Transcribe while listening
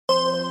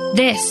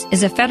This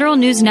is a Federal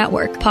News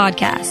Network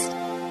podcast.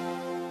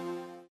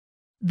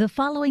 The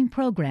following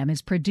program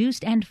is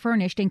produced and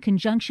furnished in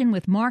conjunction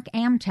with Mark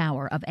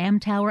Amtower of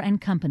Amtower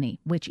and Company,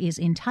 which is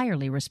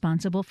entirely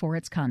responsible for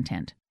its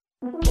content.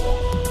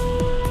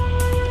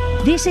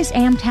 This is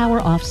Amtower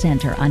Off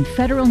Center on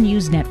Federal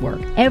News Network.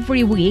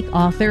 Every week,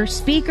 author,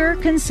 speaker,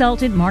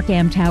 consultant Mark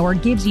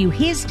Amtower gives you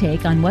his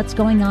take on what's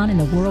going on in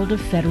the world of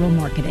federal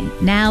marketing.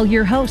 Now,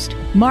 your host,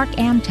 Mark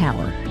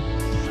Amtower.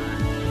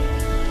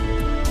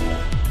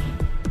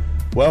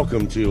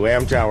 Welcome to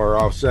Amtower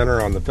Off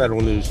Center on the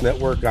Federal News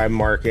Network. I'm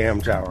Mark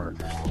Amtower.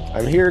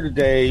 I'm here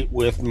today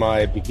with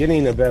my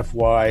beginning of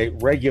FY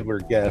regular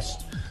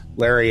guest,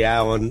 Larry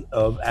Allen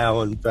of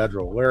Allen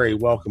Federal. Larry,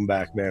 welcome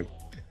back, man.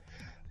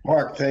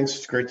 Mark, thanks.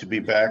 It's great to be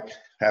back.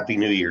 Happy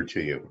New Year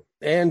to you.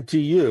 And to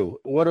you.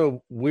 What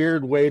a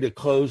weird way to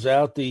close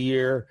out the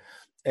year.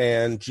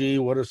 And gee,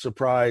 what a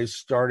surprise,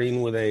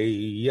 starting with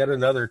yet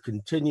another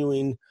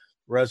continuing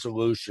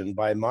resolution.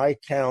 By my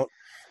count,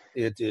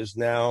 it is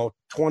now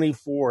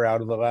 24 out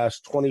of the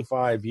last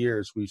 25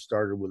 years we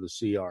started with a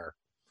CR.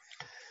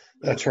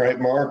 That's right,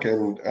 Mark,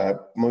 and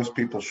most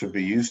people should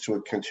be used to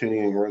a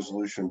continuing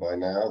resolution by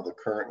now. The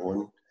current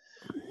one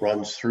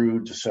runs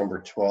through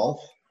December 12th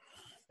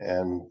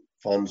and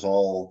funds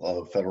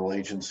all federal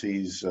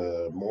agencies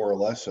more or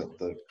less at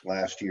the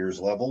last year's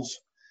levels.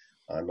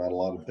 Not a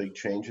lot of big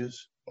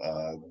changes.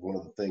 One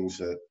of the things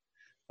that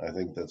I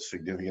think that's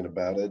significant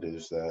about it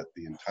is that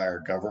the entire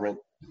government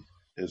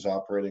is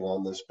operating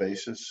on this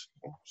basis.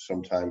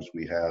 Sometimes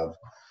we have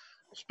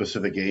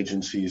specific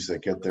agencies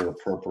that get their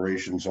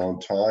appropriations on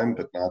time,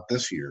 but not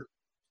this year.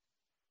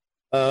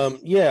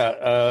 And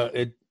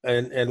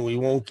we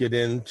won't get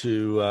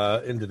into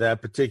that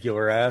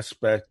particular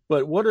aspect.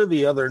 But what are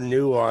the other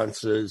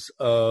nuances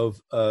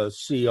of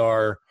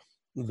CR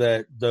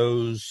that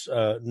those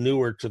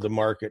newer to the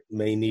market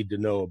may need to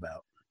know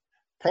about?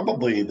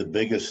 Probably the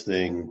biggest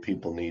thing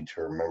people need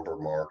to remember,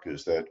 Mark,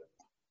 is that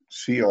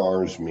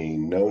CRs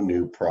mean no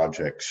new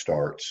project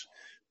starts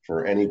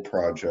for any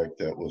project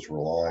that was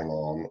relying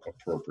on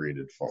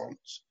appropriated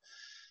funds.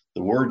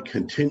 The word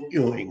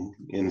continuing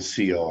in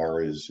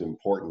CR is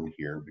important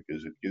here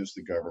because it gives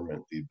the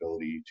government the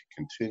ability to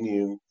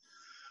continue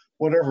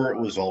whatever it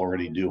was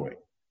already doing.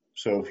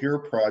 So if your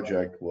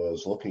project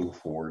was looking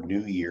for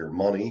new year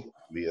money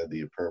via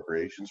the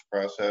appropriations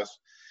process,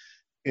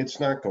 it's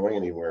not going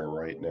anywhere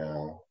right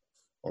now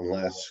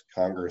unless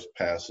Congress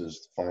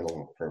passes the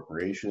final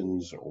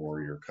appropriations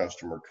or your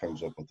customer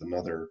comes up with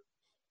another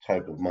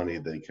type of money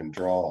they can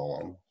draw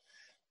on.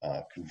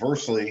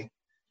 Conversely,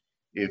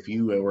 if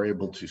you were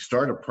able to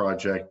start a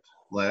project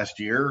last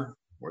year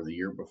or the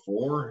year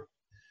before,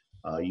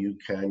 you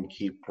can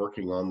keep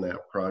working on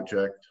that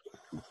project,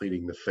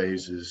 completing the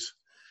phases,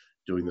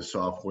 doing the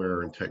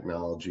software and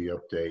technology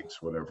updates,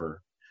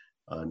 whatever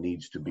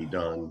needs to be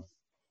done,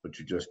 but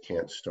you just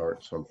can't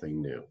start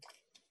something new.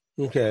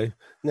 Okay.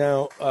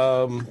 Now,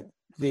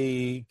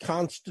 the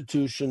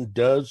Constitution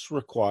does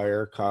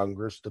require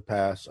Congress to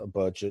pass a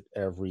budget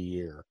every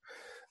year.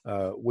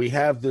 We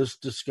have this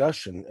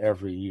discussion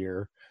every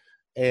year.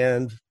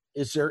 And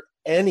is there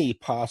any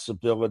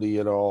possibility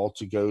at all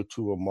to go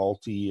to a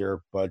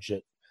multi-year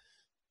budget,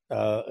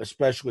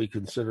 especially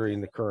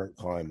considering the current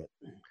climate?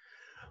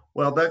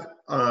 Well,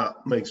 that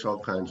makes all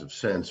kinds of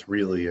sense,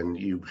 really. And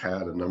you've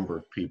had a number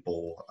of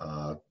people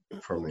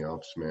from the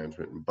Office of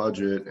Management and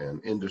Budget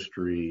and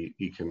industry,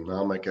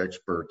 economic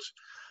experts,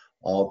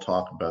 all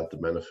talk about the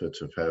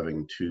benefits of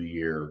having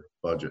two-year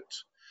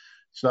budgets.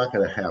 It's not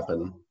going to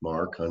happen,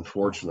 Mark,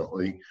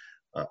 unfortunately.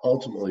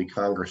 Ultimately,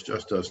 Congress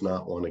just does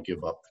not want to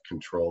give up the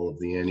control of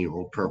the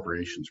annual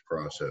appropriations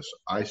process.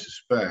 I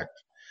suspect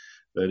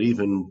that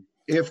even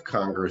if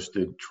Congress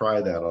did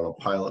try that on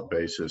a pilot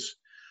basis,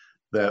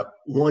 that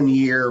 1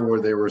 year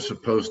where they were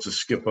supposed to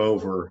skip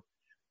over,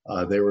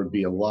 there would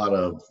be a lot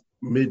of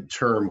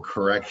midterm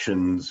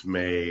corrections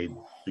made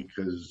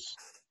because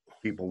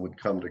people would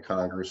come to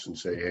Congress and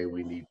say, hey,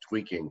 we need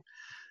tweaking.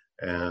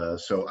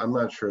 So I'm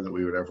not sure that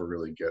we would ever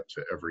really get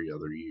to every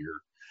other year.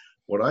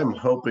 What I'm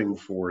hoping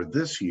for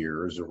this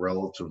year is a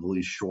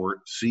relatively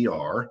short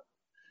CR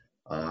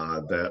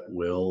that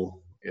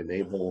will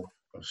enable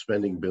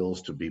spending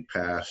bills to be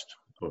passed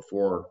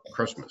before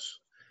Christmas.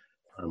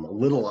 I'm a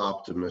little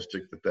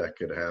optimistic that that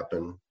could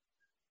happen,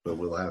 but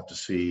we'll have to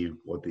see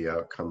what the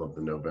outcome of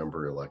the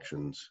November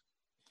elections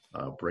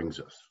brings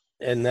us.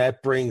 And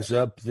that brings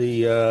up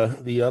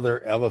the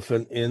other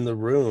elephant in the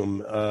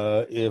room.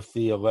 If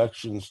the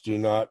elections do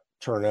not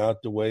turn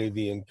out the way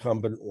the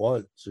incumbent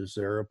wants, is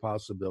there a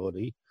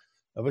possibility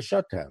of a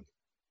shutdown?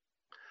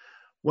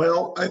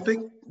 Well, I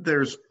think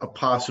there's a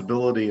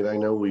possibility, and I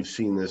know we've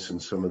seen this in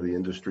some of the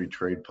industry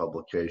trade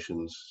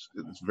publications.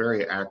 It's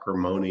very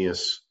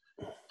acrimonious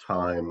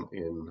time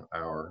in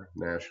our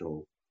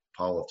national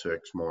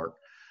politics, Mark.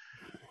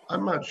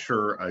 I'm not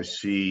sure I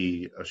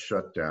see a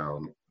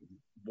shutdown.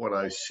 What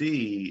I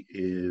see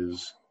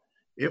is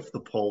if the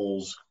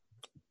polls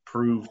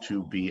prove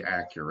to be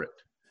accurate,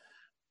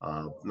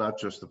 not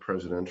just the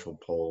presidential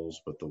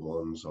polls, but the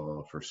ones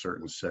for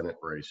certain Senate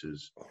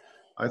races,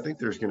 I think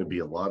there's going to be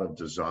a lot of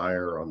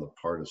desire on the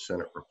part of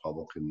Senate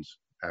Republicans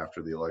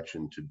after the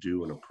election to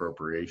do an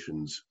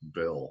appropriations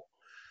bill,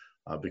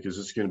 because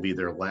it's going to be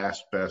their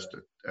last best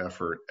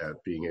effort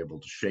at being able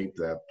to shape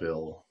that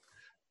bill.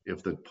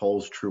 If the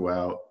polls true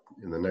out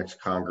in the next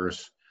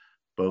Congress,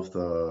 both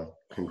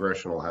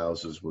congressional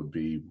houses would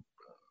be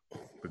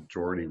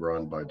majority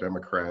run by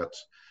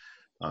Democrats.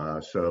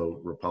 So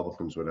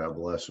Republicans would have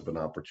less of an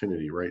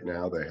opportunity. Right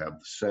now, they have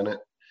the Senate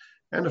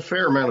and a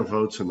fair amount of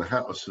votes in the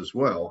House as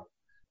well.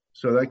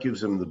 So that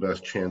gives them the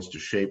best chance to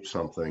shape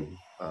something.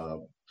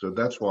 So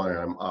that's why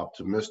I'm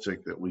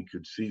optimistic that we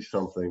could see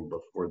something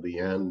before the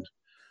end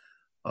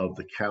of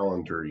the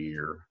calendar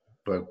year.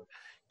 But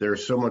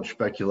there's so much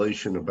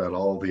speculation about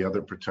all the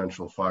other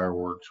potential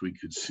fireworks we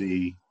could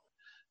see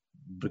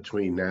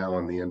between now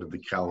and the end of the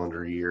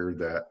calendar year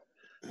that,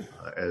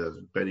 as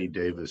Betty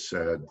Davis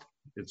said,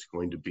 it's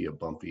going to be a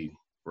bumpy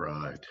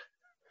ride.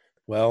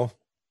 Well,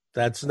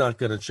 that's not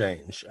going to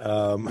change.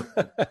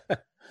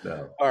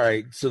 No. All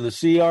right. So the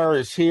CR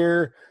is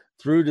here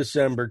through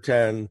December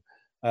 10.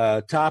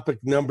 Topic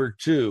number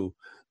 2,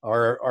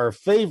 our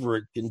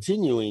favorite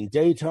continuing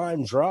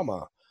daytime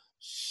drama,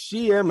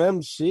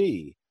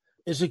 CMMC.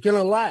 Is it going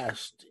to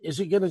last? Is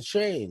it going to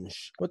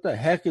change? What the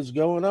heck is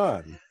going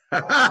on?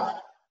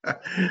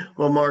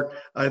 Well, Mark,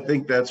 I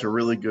think that's a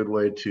really good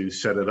way to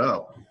set it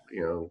up.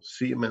 You know,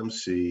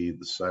 CMMC,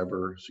 the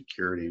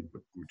Cybersecurity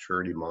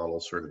Maturity Model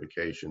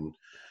Certification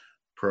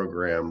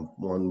Program,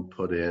 one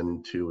put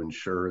in to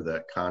ensure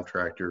that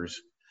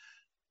contractors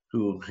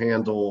who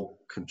handle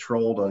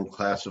controlled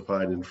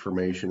unclassified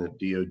information at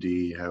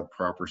DoD have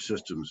proper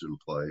systems in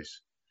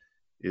place,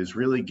 is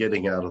really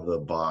getting out of the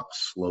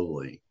box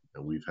slowly.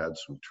 And we've had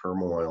some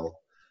turmoil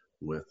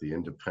with the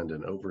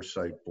independent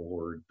oversight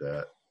board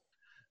that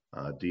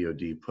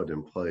DoD put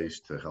in place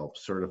to help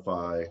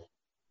certify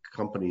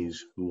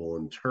companies who will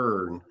in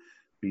turn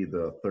be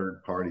the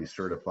third-party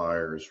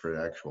certifiers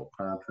for actual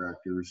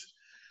contractors.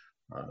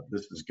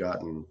 This has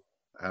gotten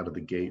out of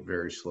the gate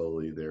very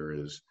slowly. There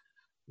is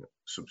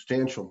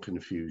substantial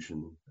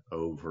confusion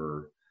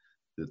over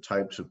the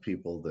types of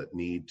people that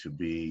need to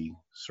be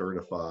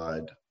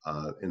certified.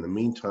 In the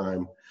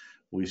meantime,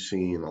 we've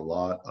seen a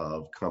lot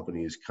of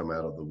companies come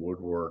out of the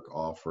woodwork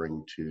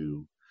offering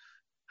to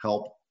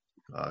help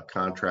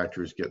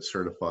contractors get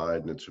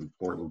certified. And it's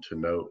important to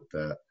note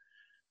that,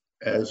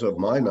 as of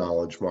my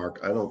knowledge,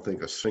 Mark, I don't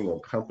think a single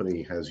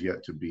company has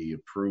yet to be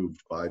approved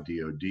by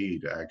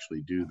DoD to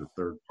actually do the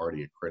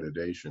third-party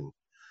accreditation.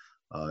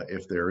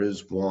 If there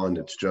is one,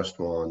 it's just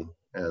one.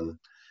 And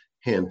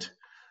hint,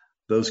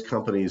 those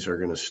companies are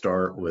going to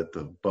start with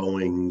the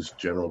Boeings,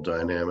 General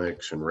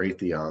Dynamics, and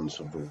Raytheons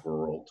of the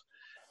world.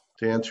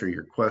 To answer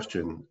your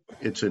question,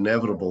 it's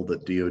inevitable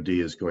that DoD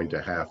is going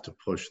to have to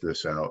push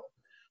this out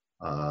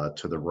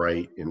to the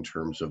right in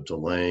terms of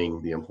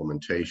delaying the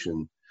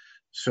implementation.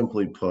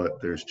 Simply put,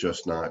 there's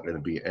just not going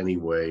to be any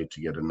way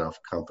to get enough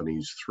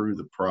companies through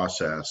the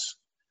process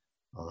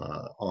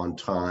on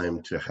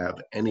time to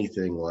have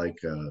anything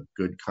like a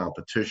good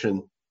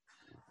competition.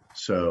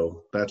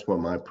 So that's what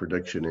my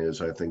prediction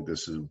is. I think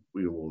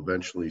we will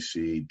eventually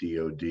see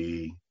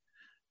DoD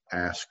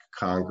ask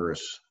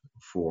Congress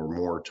for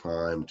more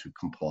time to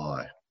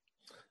comply.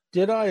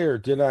 Did I or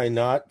did I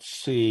not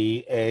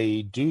see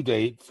a due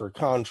date for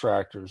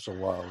contractors a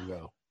while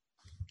ago?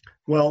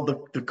 Well,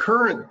 the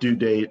current due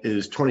date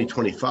is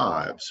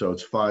 2025, so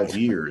it's 5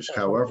 years.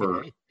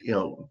 However,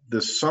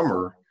 this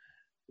summer,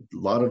 a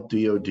lot of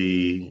DoD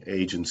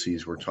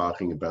agencies were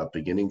talking about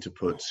beginning to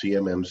put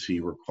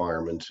CMMC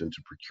requirements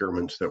into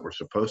procurements that were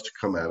supposed to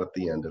come out at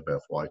the end of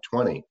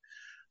FY20.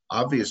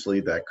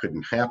 Obviously, that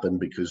couldn't happen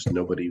because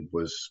nobody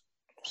was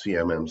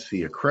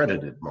CMMC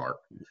accredited, Mark.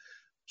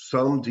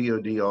 Some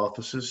DoD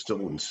offices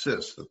still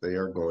insist that they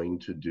are going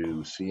to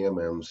do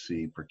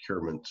CMMC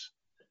procurements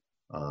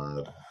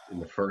in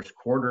the first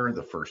quarter,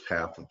 the first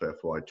half of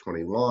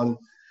FY21,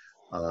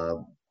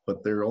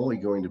 but they're only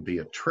going to be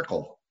a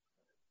trickle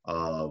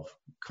of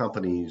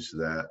companies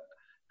that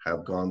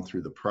have gone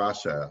through the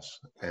process.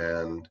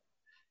 And,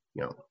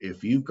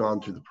 if you've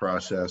gone through the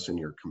process and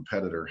your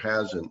competitor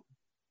hasn't,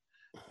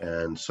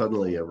 and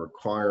suddenly a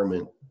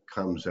requirement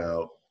comes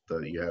out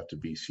that you have to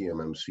be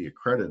CMMC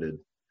accredited,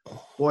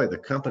 boy, the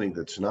company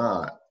that's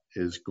not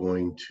is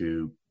going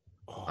to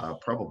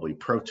probably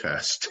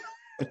protest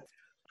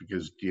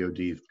because DoD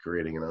is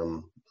creating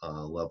an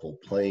unlevel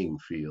playing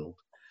field.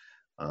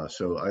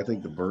 So I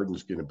think the burden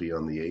is going to be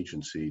on the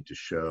agency to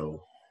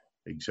show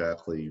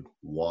exactly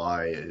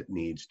why it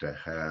needs to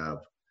have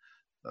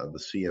the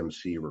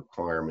CMC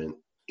requirement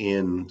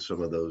in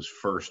some of those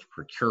first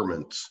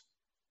procurements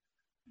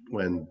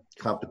when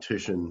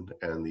competition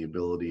and the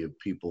ability of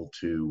people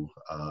to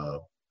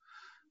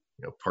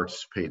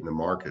participate in the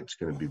market is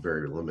going to be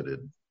very limited.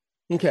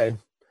 Okay.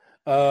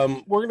 We're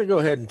going to go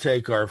ahead and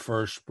take our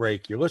first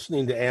break. You're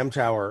listening to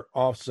Amtower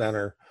Off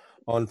Center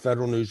on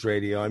Federal News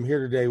Radio. I'm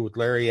here today with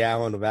Larry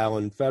Allen of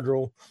Allen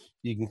Federal.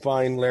 You can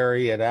find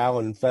Larry at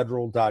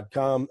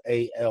allenfederal.com,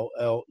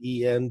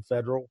 ALLEN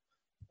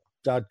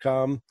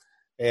federal.com.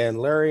 and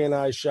Larry and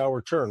I shall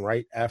return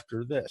right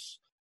after this.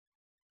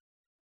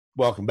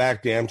 Welcome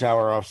back to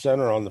Amtower Off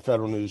Center on the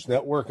Federal News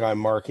Network. I'm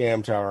Mark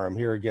Amtower. I'm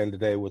here again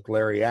today with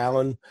Larry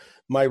Allen,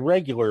 my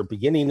regular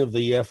beginning of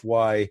the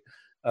FY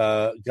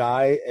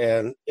guy,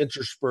 and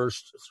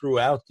interspersed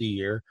throughout the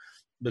year,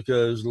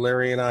 because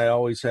Larry and I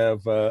always have,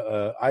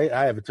 I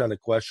have a ton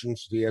of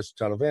questions. He has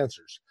a ton of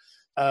answers.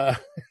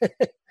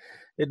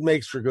 It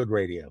makes for good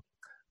radio,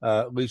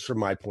 at least from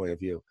my point of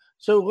view.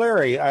 So,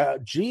 Larry,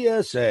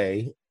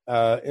 GSA,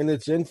 in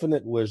its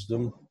infinite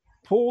wisdom,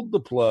 pulled the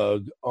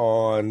plug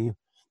on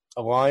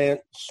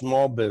Alliant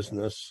Small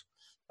Business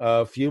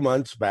a few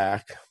months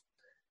back,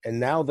 and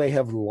now they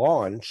have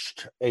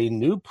launched a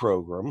new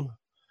program.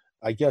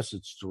 I guess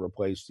it's to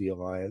replace the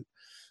Alliant,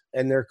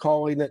 and they're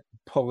calling it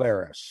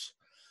Polaris.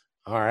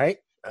 All right.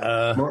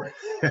 Well,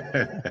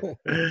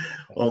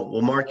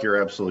 Mark,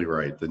 you're absolutely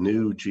right. The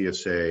new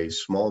GSA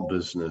Small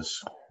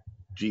Business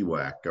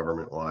GWAC,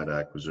 Government-Wide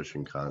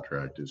Acquisition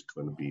Contract, is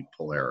going to be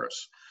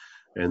Polaris.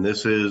 And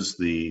this is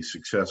the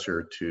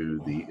successor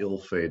to the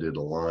ill-fated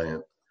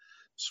Alliant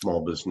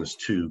Small Business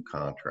 2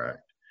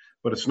 contract.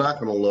 But it's not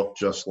going to look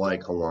just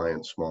like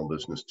Alliant Small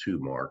Business 2,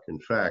 Mark. In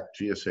fact,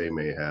 GSA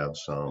may have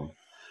some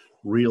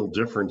real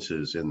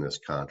differences in this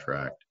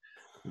contract.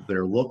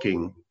 They're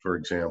looking, for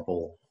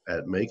example,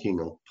 at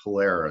making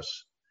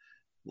Polaris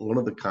one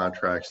of the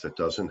contracts that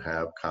doesn't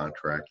have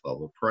contract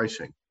level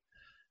pricing.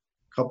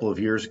 A couple of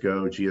years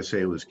ago,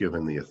 GSA was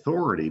given the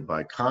authority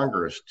by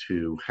Congress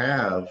to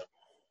have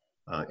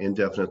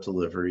indefinite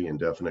delivery,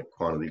 indefinite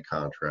quantity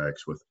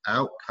contracts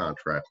without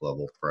contract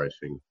level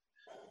pricing,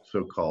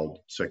 so-called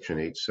Section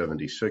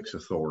 876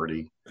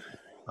 authority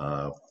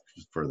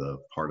for the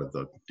part of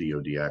the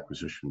DoD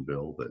acquisition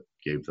bill that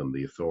gave them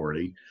the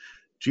authority.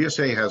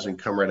 GSA hasn't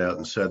come right out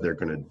and said they're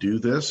going to do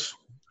this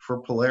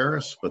for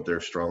Polaris, but they're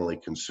strongly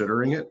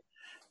considering it,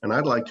 and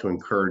I'd like to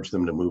encourage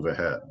them to move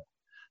ahead.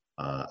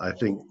 I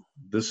think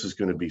this is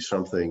going to be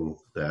something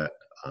that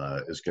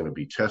is going to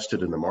be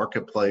tested in the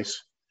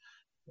marketplace.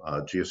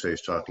 GSA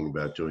is talking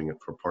about doing it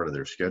for part of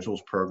their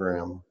schedules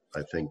program.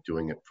 I think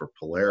doing it for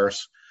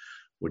Polaris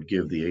would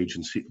give the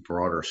agency a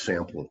broader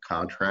sample of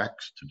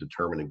contracts to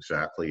determine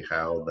exactly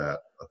how that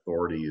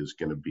authority is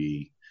going to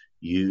be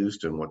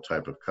used and what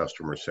type of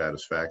customer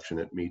satisfaction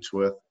it meets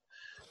with.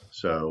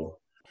 So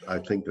I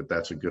think that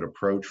that's a good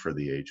approach for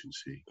the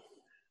agency.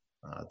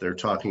 They're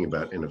talking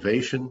about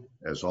innovation,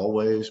 as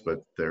always,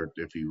 but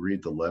if you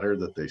read the letter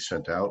that they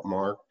sent out,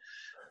 Mark,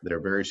 they're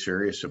very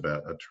serious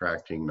about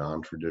attracting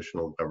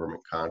non-traditional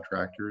government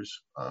contractors.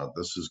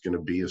 This is going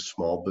to be a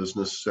small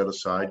business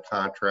set-aside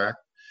contract.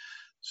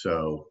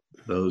 So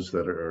those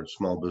that are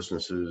small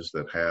businesses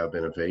that have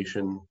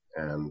innovation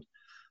and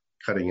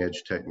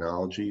cutting-edge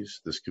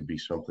technologies, this could be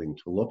something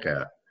to look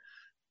at.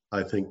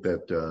 I think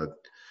that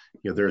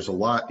there's a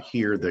lot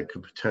here that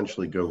could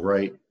potentially go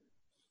right,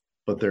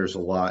 but there's a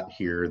lot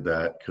here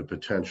that could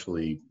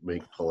potentially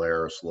make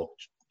Polaris look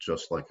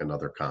just like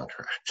another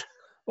contract.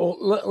 Well,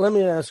 let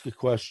me ask a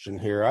question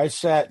here. I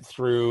sat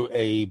through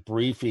a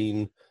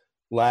briefing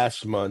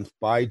last month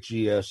by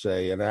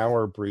GSA, an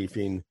hour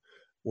briefing,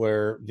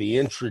 where the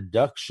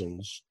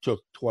introductions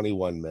took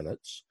 21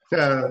 minutes.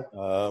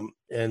 And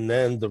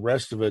then the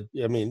rest of it,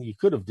 I mean, you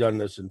could have done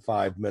this in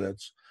 5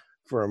 minutes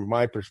from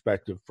my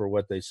perspective for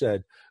what they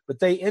said. But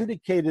they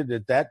indicated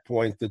at that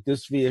point that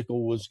this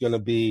vehicle was going to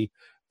be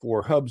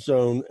for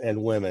HUBZone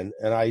and women.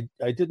 And I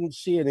didn't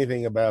see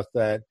anything about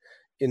that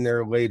in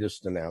their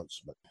latest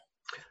announcement.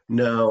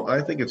 No,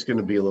 I think it's going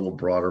to be a little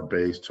broader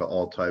based to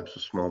all types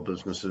of small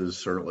businesses.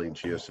 Certainly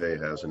GSA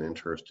has an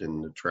interest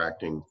in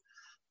attracting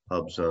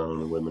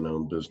HUBZone and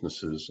women-owned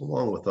businesses,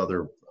 along with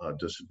other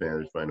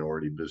disadvantaged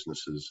minority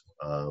businesses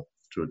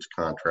to its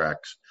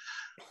contracts.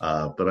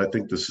 But I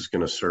think this is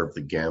going to serve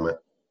the gamut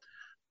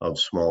of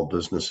small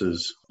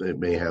businesses. It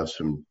may have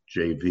some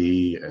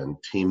JV and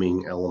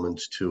teaming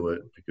elements to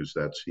it, because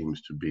that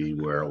seems to be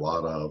where a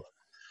lot of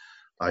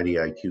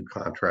IDIQ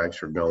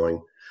contracts are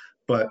going.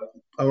 But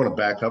I want to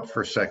back up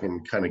for a second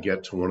and kind of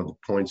get to one of the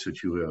points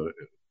that you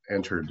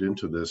entered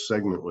into this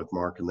segment with,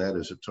 Mark, and that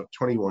is it took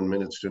 21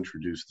 minutes to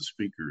introduce the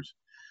speakers.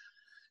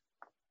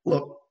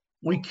 Look,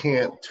 we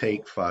can't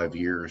take 5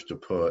 years to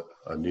put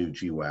a new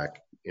GWAC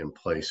in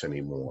place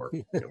anymore.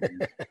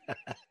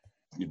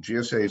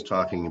 GSA is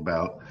talking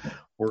about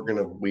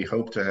we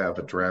hope to have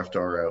a draft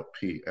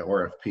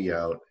RFP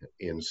out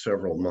in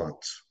several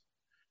months.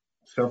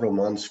 Several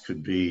months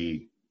could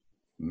be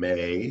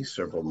May,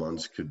 several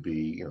months could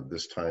be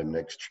this time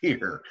next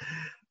year.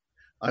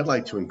 I'd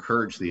like to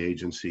encourage the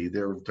agency.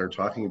 They're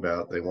talking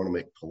about they want to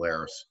make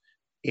Polaris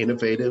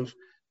innovative.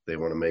 They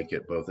want to make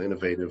it both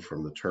innovative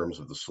from the terms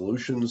of the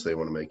solutions. They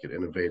want to make it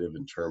innovative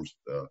in terms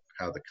of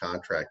how the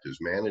contract is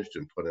managed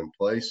and put in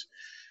place.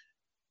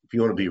 If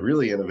you want to be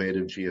really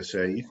innovative,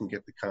 GSA, you can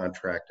get the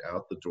contract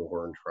out the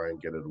door and try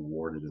and get it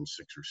awarded in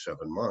 6 or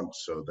 7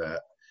 months, so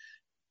that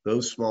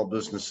those small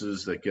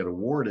businesses that get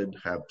awarded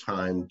have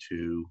time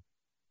to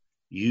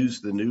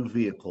use the new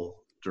vehicle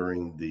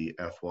during the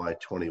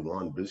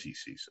FY21 busy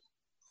season.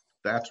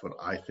 That's what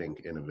I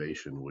think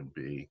innovation would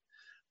be.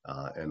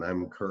 And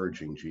I'm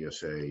encouraging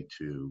GSA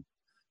to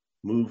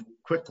move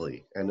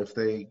quickly. And if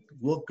they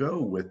will go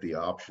with the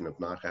option of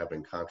not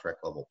having contract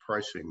level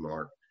pricing,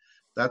 Mark,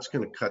 that's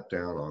going to cut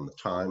down on the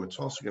time. It's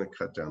also going to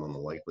cut down on the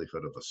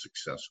likelihood of a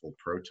successful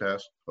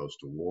protest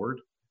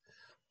post-award.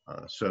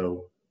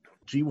 So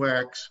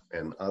GWACs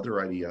and other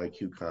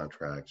IDIQ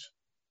contracts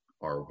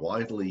are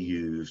widely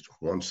used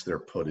once they're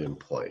put in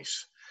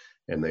place.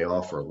 And they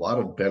offer a lot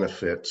of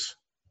benefits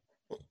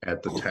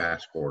at the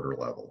task order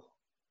level.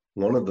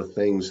 One of the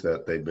things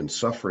that they've been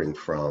suffering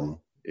from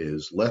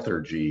is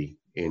lethargy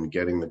in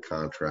getting the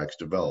contracts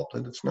developed.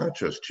 And it's not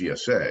just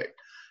GSA.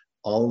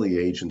 All the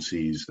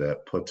agencies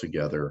that put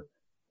together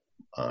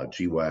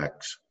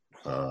GWACs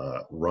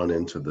run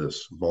into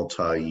this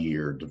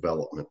multi-year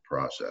development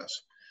process.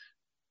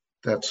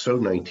 That's so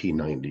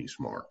 1990s,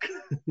 Mark.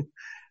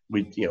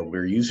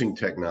 We're using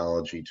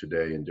technology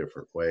today in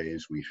different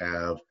ways. We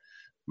have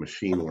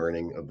machine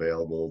learning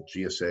available.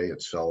 GSA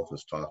itself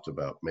has talked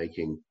about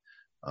making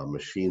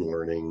machine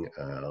learning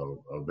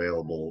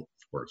available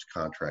for its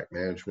contract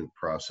management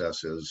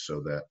processes so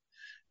that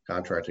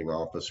contracting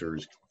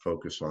officers can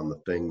focus on the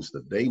things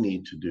that they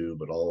need to do,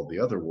 but all of the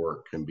other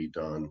work can be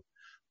done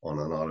on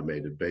an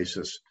automated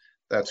basis.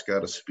 That's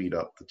got to speed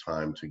up the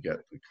time to get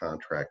the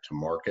contract to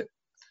market.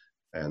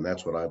 And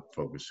that's what I'm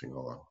focusing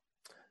on.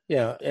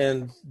 Yeah,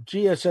 and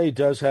GSA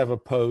does have a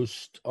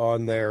post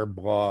on their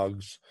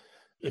blogs.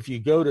 If you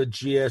go to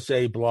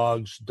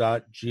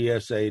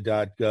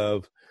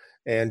gsablogs.gsa.gov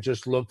and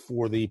just look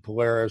for the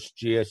Polaris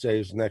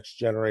GSA's Next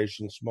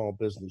Generation Small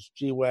Business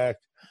GWAC,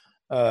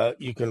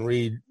 you can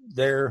read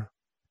their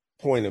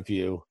point of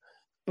view.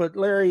 But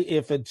Larry,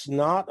 if it's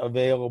not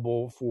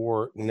available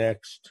for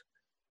next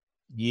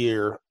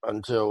year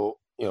until,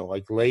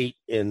 like late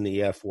in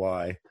the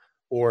FY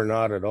or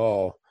not at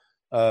all,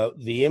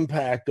 the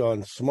impact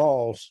on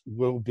smalls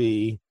will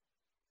be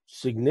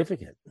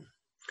significant.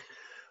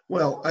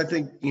 Well, I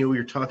think,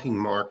 you're talking,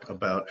 Mark,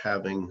 about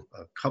having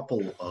a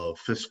couple of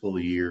fiscal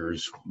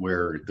years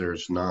where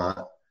there's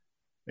not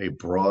a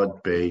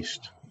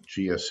broad-based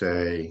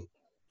GSA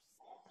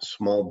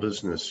small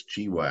business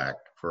GWAC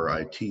for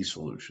IT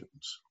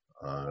solutions.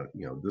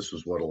 This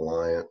is what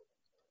Alliant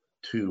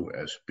 2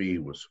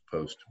 SB was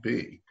supposed to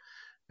be.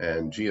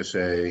 And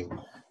GSA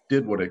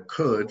did what it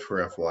could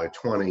for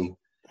FY20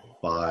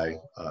 by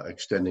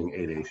extending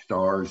 8A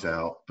stars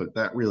out, but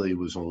that really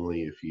was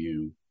only if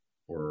you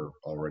were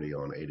already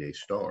on 8A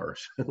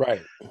stars.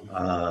 Right.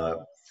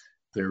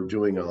 They're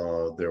doing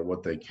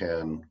what they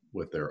can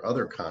with their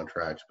other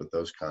contracts, but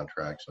those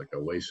contracts like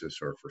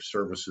Oasis or for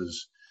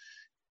services,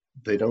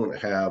 they don't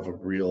have a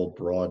real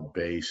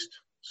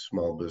broad-based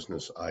small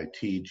business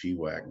IT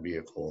GWAC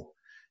vehicle.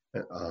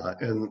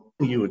 And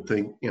you would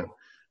think,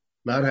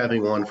 not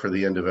having one for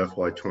the end of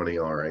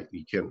FY20, all right,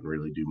 you can't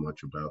really do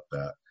much about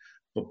that.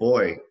 But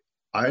boy,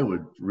 I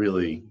would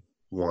really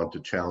want to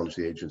challenge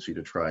the agency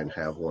to try and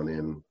have one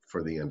in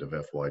for the end of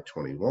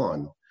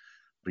FY21,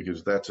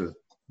 because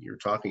you're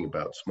talking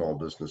about small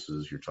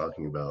businesses, you're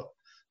talking about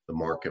the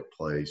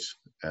marketplace,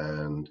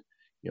 and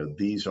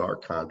these are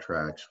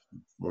contracts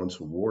once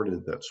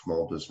awarded that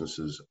small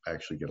businesses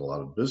actually get a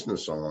lot of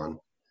business on.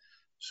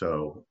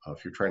 So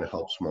if you're trying to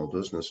help small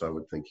business, I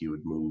would think you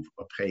would move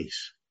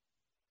apace.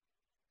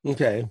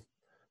 Okay.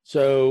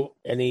 So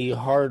any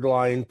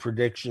hardline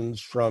predictions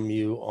from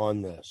you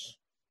on this?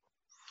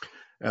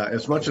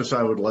 As much as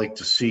I would like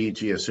to see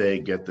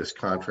GSA get this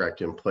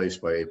contract in place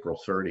by April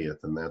 30th,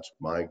 and that's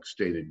my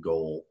stated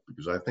goal,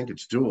 because I think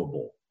it's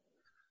doable.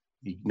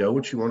 You know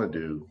what you want to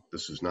do.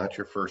 This is not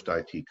your first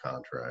IT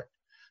contract.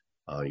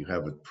 You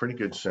have a pretty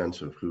good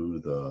sense of who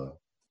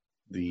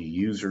the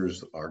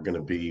users are going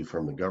to be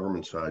from the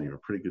government side. You have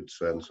a pretty good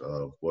sense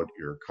of what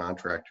your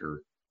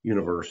contractor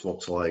universe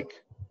looks like.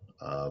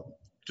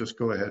 Just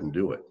go ahead and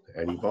do it.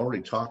 And you've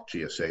already talked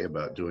GSA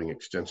about doing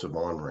extensive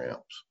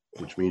on-ramps,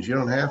 which means you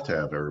don't have to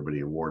have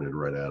everybody awarded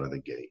right out of the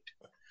gate.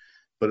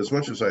 But as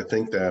much as I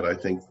think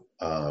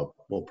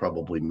we'll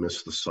probably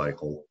miss the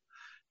cycle,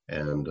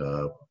 and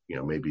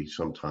maybe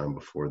sometime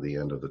before the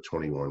end of the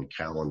 21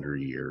 calendar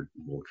year,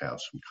 we'll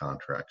have some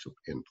contracts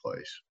in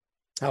place.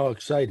 How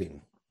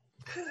exciting.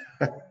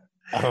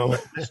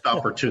 Missed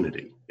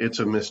opportunity. It's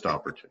a missed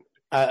opportunity.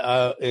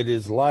 It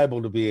is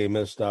liable to be a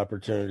missed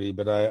opportunity,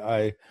 but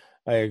I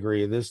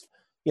agree. This,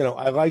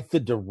 I like the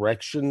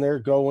direction they're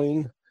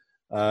going.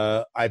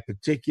 I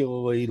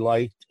particularly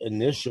liked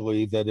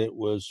initially that it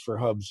was for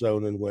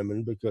HubZone and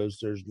women, because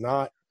there's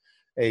not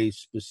a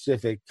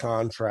specific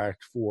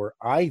contract for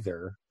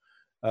either.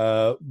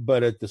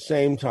 But at the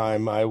same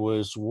time, I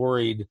was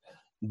worried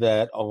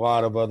that a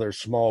lot of other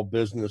small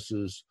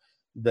businesses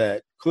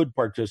that could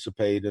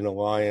participate in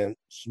Alliant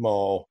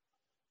Small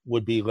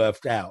would be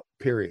left out,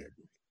 period.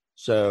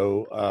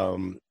 So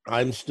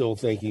I'm still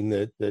thinking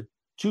that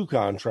two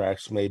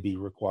contracts may be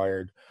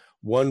required,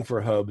 one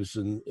for hubs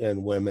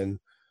and women,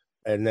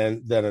 and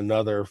then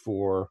another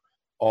for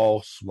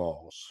all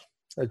smalls.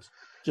 That's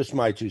just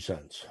my 2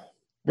 cents.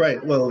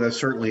 Right. Well,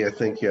 certainly, I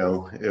think,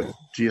 if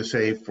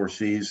GSA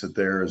foresees that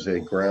there is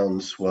a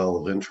groundswell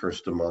of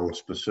interest among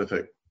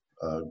specific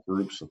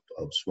groups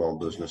of small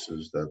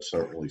businesses, that's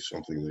certainly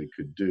something they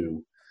could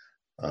do.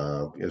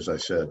 As I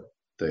said,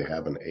 they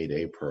have an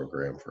 8A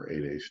program for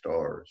 8A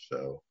stars.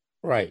 So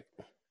right.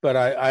 But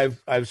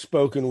I've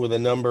spoken with a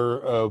number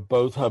of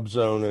both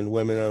HubZone and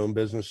women-owned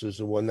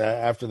businesses, and when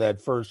after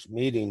that first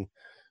meeting,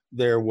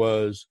 there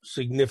was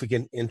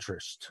significant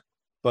interest,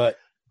 but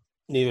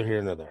neither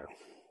here nor there.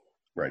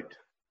 Right.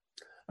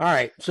 All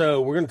right,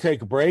 so we're going to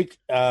take a break.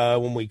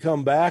 When we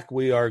come back,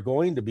 we are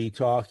going to be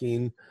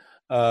talking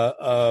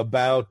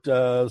about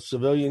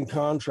civilian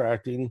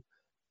contracting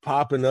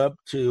popping up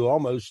to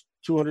almost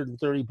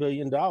 $230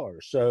 billion.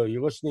 So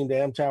you're listening to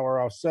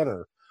Amtower Off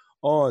Center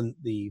on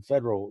the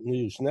Federal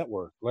News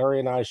Network. Larry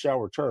and I shall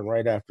return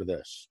right after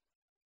this.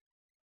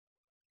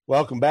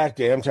 Welcome back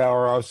to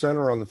Amtower Off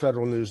Center on the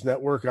Federal News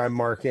Network. I'm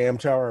Mark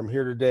Amtower. I'm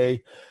here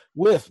today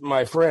with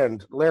my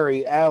friend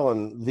Larry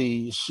Allen,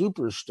 the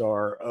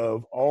superstar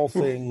of all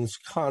things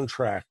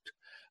contract.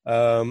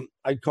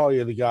 I'd call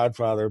you the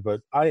Godfather,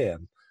 but I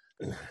am.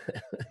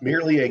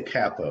 Merely a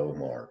capo,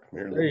 Mark.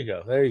 Merely.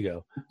 There you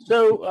go.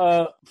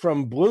 So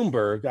from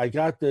Bloomberg, I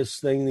got this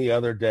thing the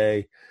other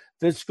day.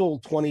 Fiscal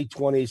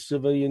 2020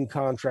 civilian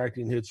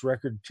contracting hits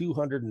record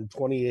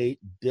 $228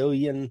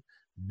 billion,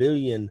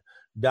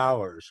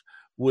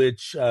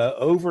 which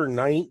over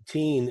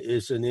 19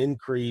 is an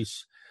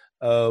increase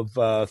of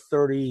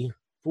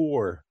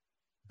 $34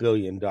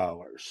 billion.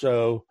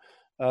 So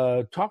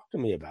talk to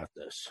me about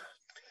this.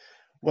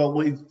 Well,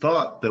 we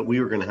thought that we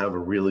were going to have a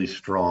really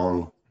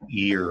strong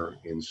year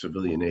in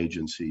civilian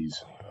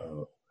agencies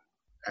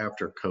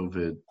after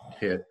COVID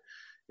hit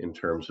in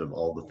terms of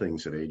all the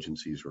things that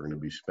agencies were going to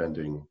be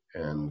spending,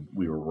 and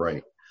we were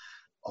right.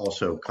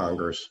 Also,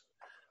 Congress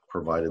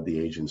provided the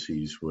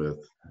agencies with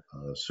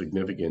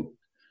significant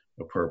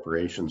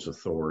appropriations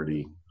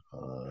authority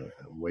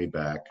way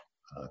back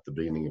at the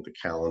beginning of the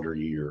calendar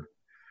year.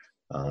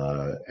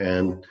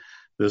 And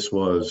this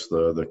was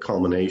the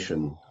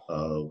culmination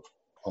of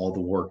all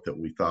the work that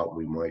we thought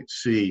we might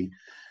see.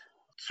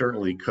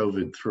 Certainly,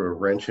 COVID threw a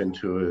wrench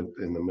into it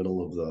in the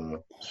middle of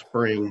the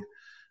spring.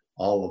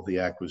 All of the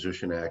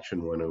acquisition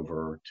action went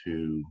over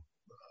to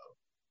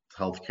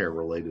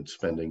healthcare-related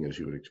spending, as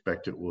you would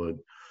expect it would.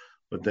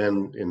 But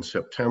then in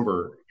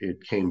September,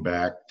 it came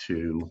back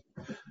to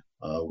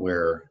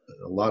where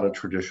a lot of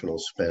traditional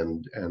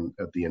spend and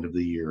at the end of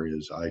the year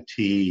is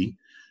IT,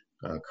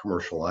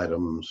 commercial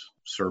items,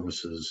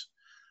 services,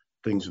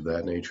 things of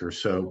that nature.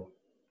 So,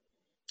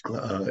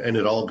 and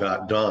it all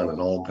got done. It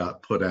all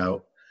got put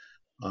out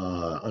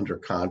under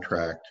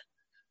contract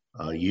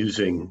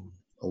using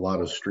a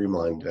lot of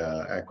streamlined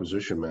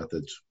acquisition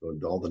methods.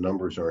 All the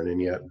numbers aren't in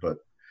yet, but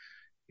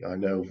I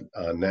know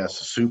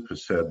NASA Soup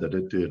has said that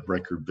it did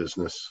record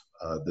business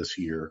this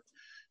year.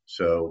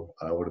 So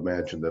I would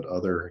imagine that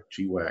other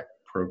GWAC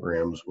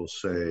programs will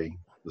say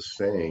the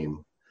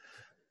same.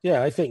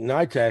 Yeah, I think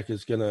NITAC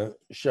is going to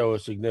show a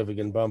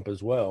significant bump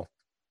as well.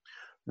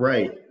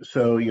 Right.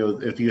 So,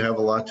 if you have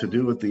a lot to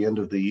do at the end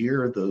of the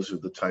year, those are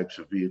the types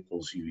of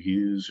vehicles you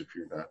use. If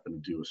you're not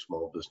going to do a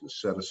small business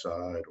set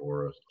aside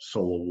or a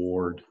sole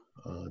award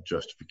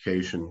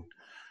justification,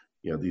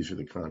 these are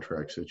the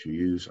contracts that you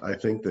use. I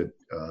think that,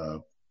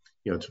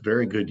 it's a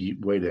very good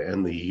way to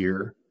end the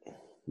year.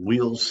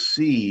 We'll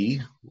see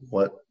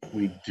what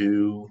we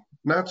do,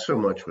 not so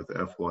much with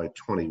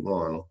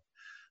FY21,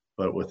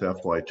 but with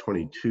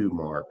FY22,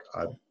 Mark.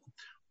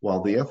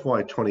 While the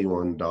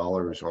FY21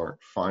 dollars aren't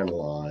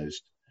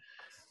finalized,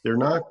 they're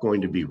not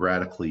going to be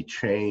radically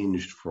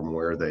changed from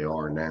where they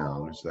are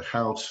now. As the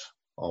House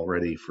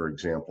already, for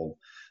example,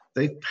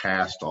 they've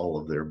passed all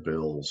of their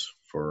bills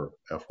for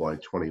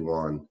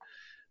FY21,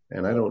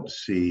 and I don't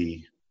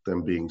see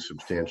them being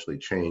substantially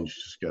changed.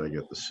 Just got to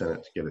get the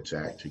Senate to get its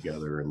act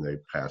together, and they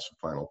pass a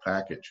final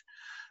package.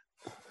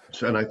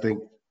 So, and I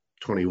think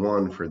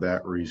 21, for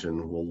that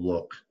reason, will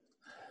look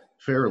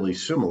fairly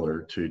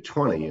similar to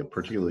 20, and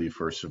particularly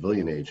for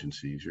civilian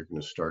agencies. You're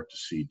going to start to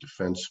see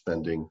defense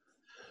spending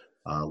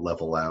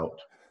level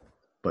out,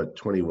 but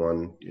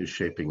 21 is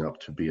shaping up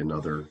to be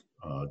another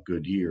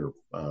good year.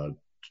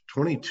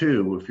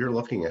 22, if you're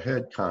looking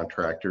ahead,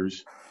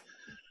 contractors,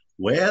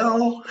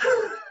 well,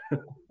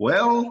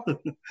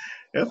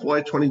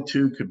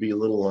 FY22 could be a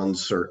little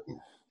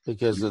uncertain.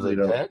 Because of the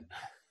debt?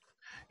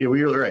 Yeah,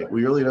 we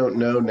really don't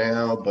know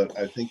now, but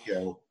I think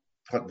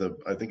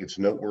I think it's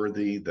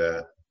noteworthy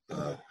that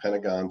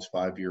Pentagon's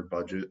 5-year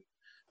budget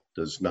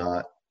does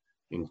not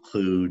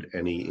include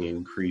any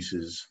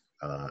increases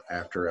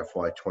after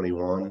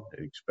FY21.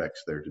 It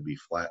expects there to be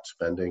flat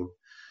spending.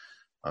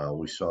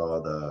 We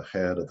saw the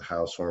head of the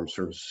House Armed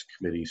Services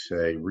Committee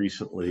say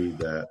recently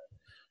that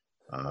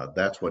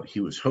that's what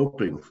he was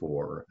hoping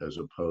for, as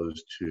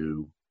opposed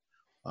to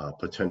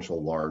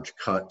potential large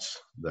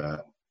cuts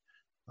that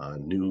a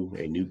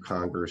new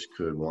Congress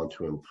could want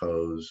to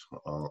impose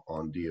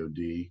on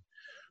DOD.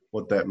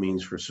 What that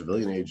means for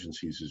civilian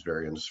agencies is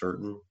very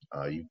uncertain.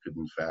 You could,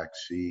 in fact,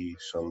 see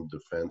some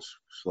defense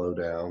slow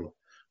down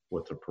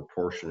with a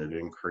proportionate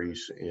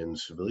increase in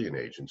civilian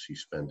agency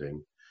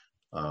spending,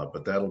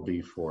 but that'll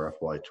be for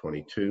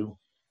FY22.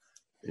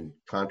 in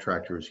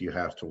contractors, you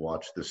have to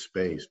watch this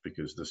space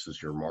because this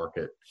is your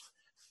market.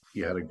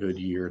 You had a good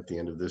year at the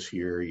end of this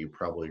year. You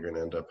probably are going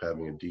to end up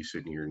having a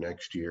decent year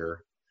next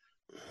year,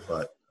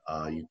 but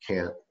you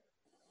can't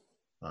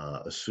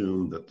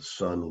assume that the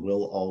sun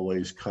will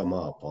always come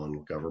up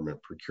on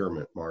government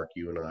procurement. Mark,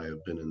 you and I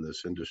have been in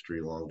this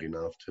industry long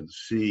enough to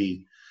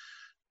see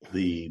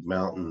the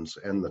mountains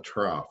and the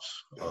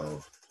troughs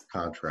of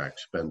contract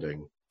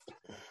spending,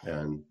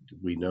 and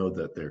we know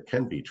that there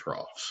can be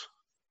troughs.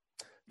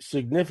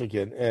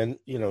 Significant, and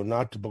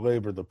not to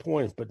belabor the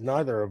point, but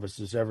neither of us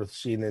has ever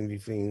seen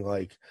anything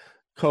like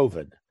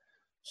COVID.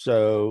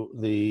 So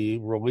the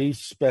release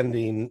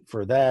spending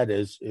for that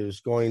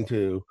is going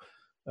to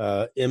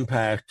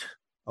impact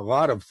a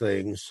lot of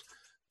things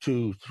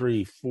 2,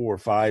 3, 4,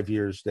 5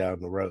 years down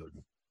the road.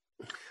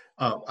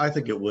 I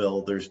think it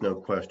will. There's no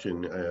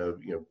question.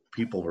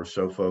 People were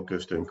so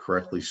focused, and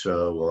correctly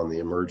so, on the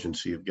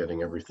emergency of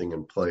getting everything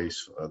in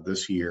place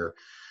this year.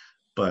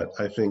 But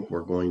I think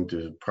we're going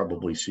to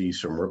probably see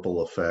some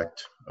ripple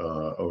effect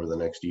over the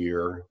next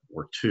year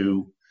or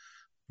two.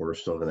 We're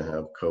still going to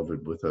have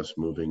COVID with us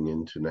moving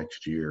into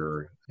next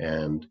year.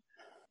 And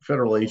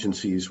federal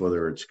agencies,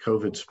 whether it's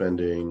COVID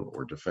spending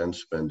or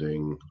defense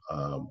spending,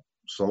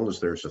 as long as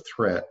there's a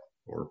threat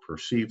or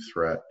perceived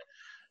threat,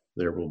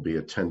 there will be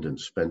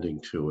attendant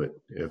spending to it.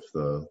 If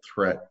the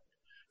threat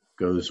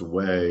goes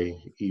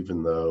away,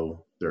 even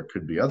though there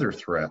could be other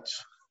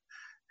threats,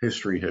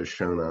 history has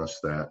shown us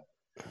that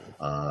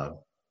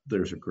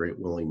there's a great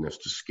willingness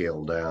to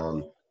scale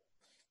down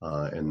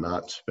and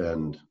not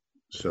spend,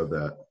 so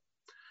that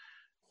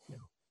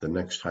the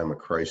next time a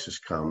crisis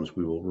comes,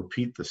 we will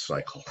repeat this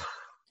cycle.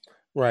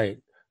 Right.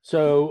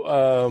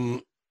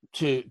 So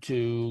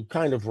to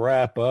kind of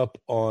wrap up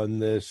on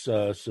this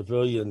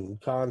civilian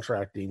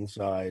contracting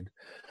side,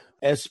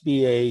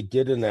 SBA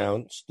did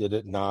announce, did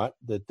it not,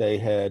 that they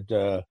had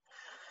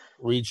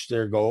reached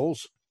their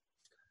goals?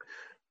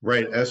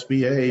 Right.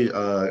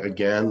 SBA,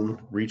 again,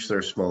 reached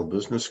their small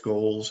business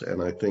goals,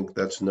 and I think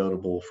that's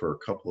notable for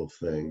a couple of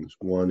things.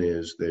 One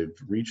is they've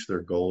reached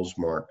their goals,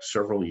 Mark,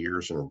 several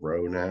years in a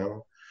row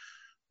now.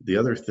 The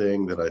other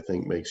thing that I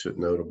think makes it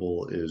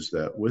notable is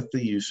that with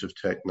the use of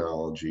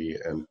technology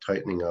and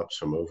tightening up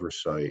some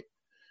oversight,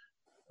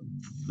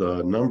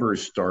 the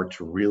numbers start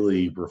to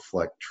really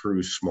reflect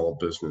true small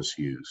business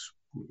use.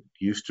 It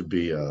used to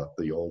be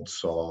the old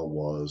saw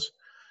was,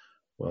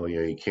 well,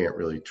 you can't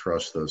really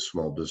trust those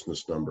small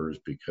business numbers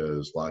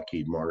because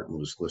Lockheed Martin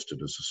was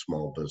listed as a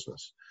small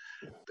business.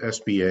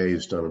 SBA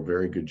has done a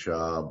very good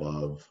job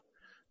of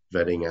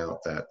vetting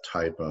out that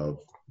type of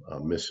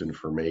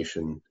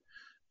misinformation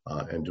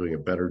and doing a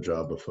better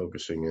job of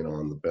focusing in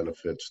on the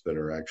benefits that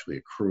are actually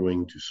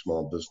accruing to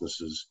small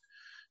businesses.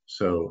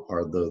 So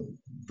are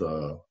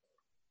the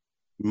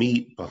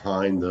meat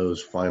behind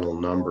those final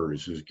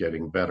numbers is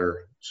getting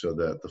better, so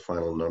that the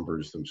final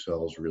numbers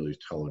themselves really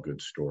tell a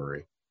good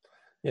story.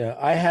 Yeah,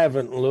 I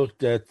haven't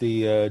looked at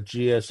the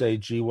GSA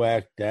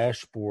GWAC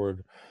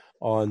dashboard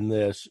on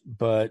this,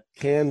 but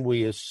can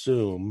we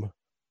assume,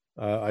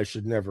 I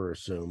should never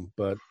assume,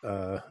 but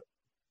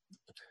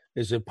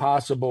is it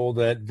possible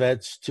that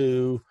Vets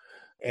 2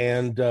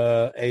 and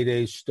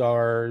 8A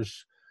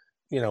Stars,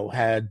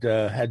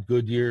 had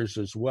good years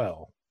as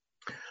well?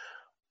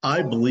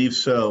 I believe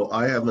so.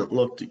 I haven't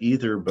looked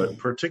either, but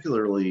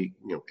particularly,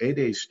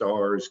 8A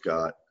Stars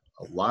got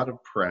a lot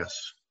of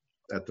press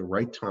at the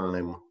right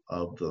time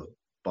of the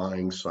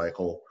buying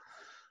cycle.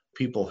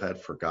 People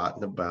had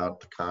forgotten about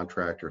the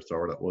contract or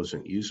thought it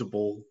wasn't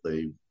usable.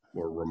 They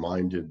were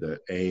reminded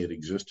that A, it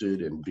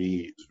existed, and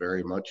B, it's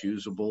very much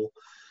usable.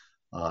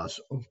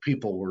 So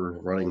people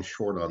were running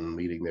short on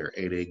meeting their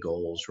 8A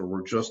goals, or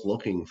were just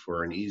looking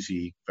for an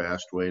easy,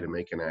 fast way to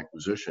make an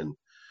acquisition.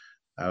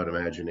 I would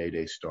imagine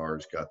 8A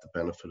Stars got the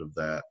benefit of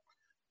that.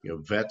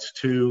 Vets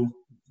 2,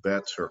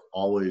 vets are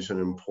always an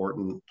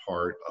important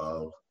part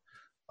of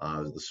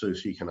the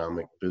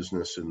socioeconomic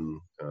business in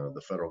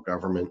the federal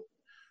government,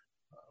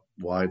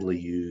 widely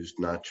used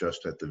not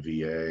just at the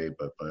VA,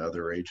 but by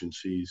other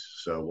agencies.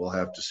 So we'll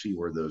have to see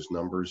where those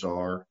numbers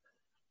are.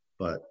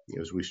 But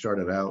as we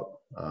started out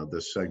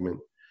this segment,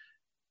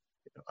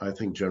 I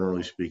think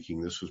generally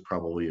speaking, this was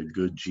probably a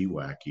good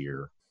GWAC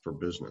year for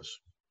business.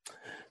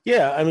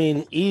 Yeah, I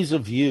mean, ease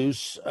of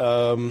use,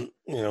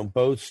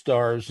 both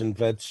Stars and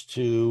Vets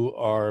 2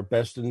 are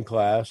best in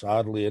class.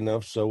 Oddly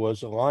enough, so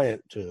was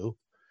Alliant 2.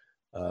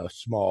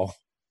 Small,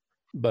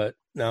 but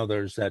now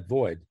there's that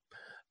void.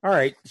 All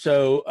right,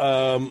 so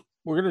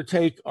we're going to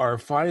take our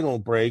final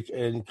break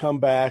and come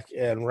back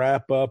and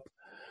wrap up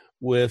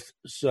with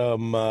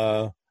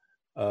some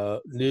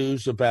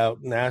news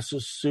about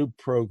NASA's SOUP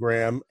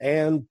program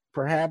and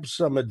perhaps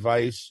some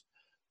advice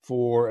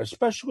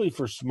especially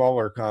for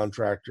smaller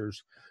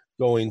contractors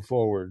going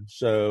forward.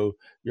 So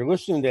you're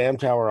listening to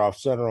Amtower Off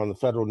Center on the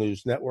Federal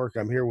News Network.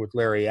 I'm here with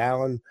Larry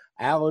Allen,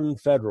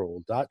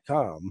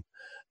 allenfederal.com.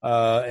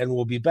 And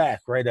we'll be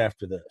back right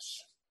after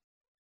this.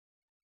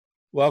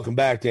 Welcome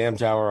back to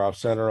Amtower Off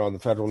Center on the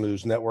Federal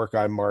News Network.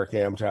 I'm Mark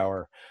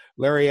Amtower.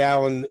 Larry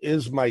Allen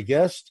is my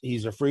guest.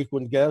 He's a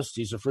frequent guest.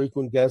 He's a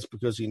frequent guest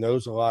because he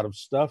knows a lot of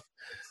stuff,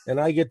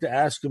 and I get to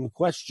ask him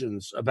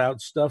questions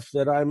about stuff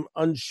that I'm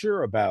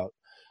unsure about.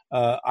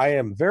 I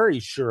am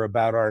very sure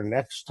about our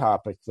next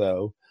topic,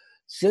 though.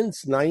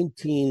 Since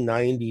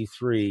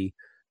 1993,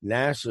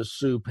 NASA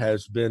SEWP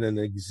has been an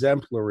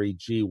exemplary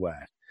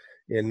GWAC.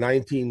 In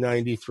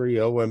 1993,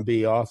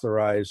 OMB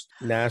authorized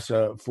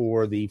NASA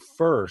for the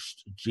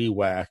first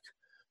GWAC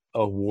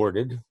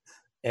awarded,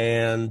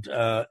 and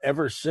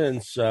ever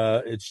since,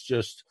 it's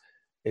just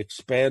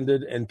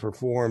expanded and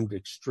performed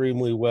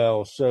extremely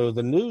well. So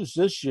the news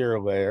this year,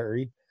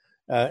 Larry,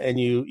 and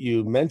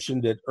you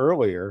mentioned it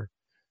earlier,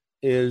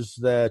 is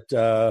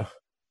that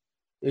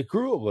it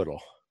grew a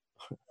little.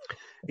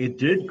 It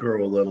did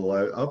grow a little,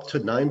 up to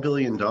 $9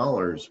 billion,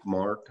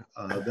 Mark.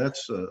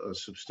 That's a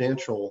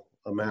substantial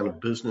amount of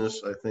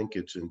business. I think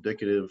it's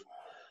indicative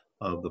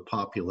of the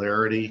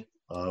popularity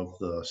of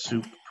the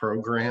SEWP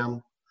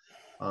program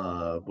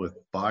with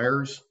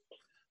buyers.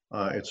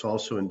 It's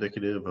also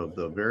indicative of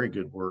the very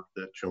good work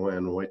that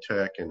Joanne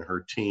Wojtek and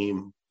her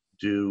team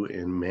do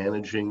in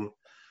managing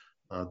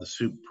the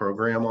SEWP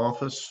program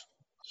office.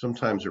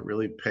 Sometimes it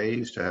really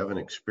pays to have an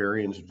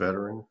experienced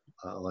veteran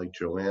like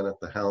Joanne at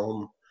the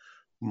helm,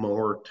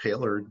 more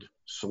tailored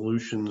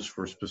solutions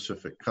for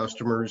specific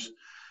customers.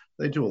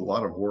 They do a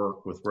lot of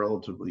work with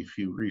relatively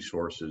few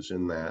resources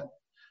in that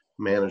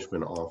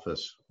management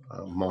office,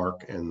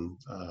 Mark. And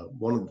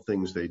one of the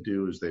things they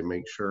do is they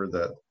make sure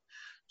that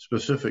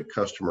specific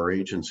customer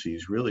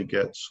agencies really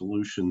get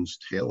solutions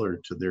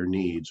tailored to their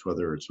needs,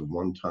 whether it's a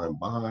one-time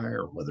buy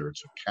or whether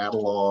it's a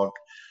catalog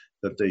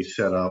that they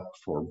set up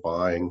for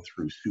buying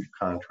through SEWP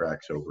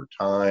contracts over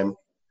time.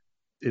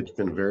 It's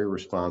been a very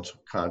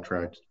responsive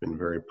contract. It's been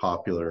very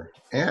popular.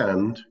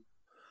 And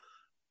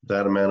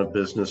that amount of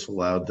business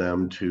allowed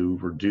them to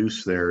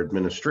reduce their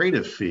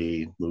administrative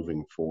fee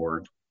moving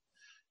forward.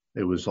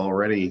 It was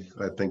already,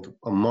 I think,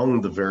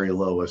 among the very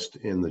lowest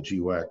in the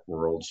GWAC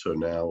world. So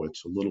now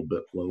it's a little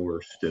bit lower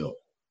still.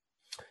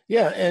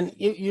 Yeah, and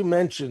you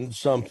mentioned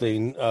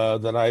something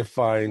that I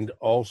find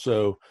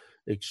also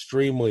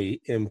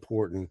extremely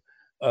important.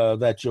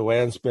 That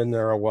Joanne's been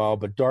there a while,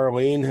 but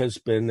Darlene has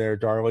been there.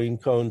 Darlene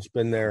Cohn's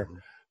been there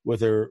with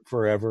her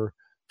forever.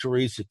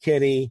 Teresa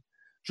Kinney,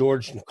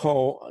 George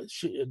Nicole.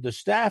 The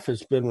staff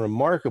has been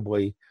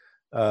remarkably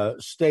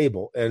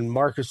stable. And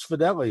Marcus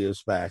Fideli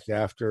is back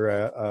after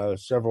a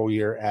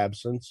several-year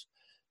absence.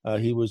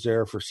 He was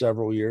there for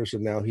several years,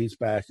 and now he's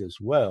back as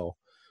well.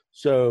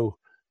 So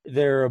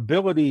their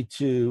ability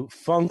to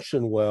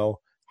function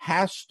well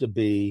has to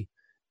be,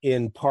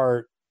 in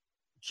part,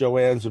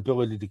 Joanne's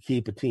ability to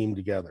keep a team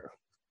together.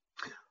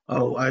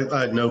 Oh,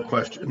 I no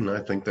question. I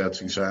think that's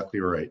exactly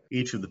right.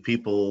 Each of the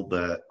people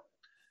that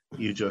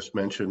you just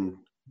mentioned,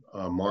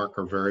 Mark,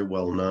 are very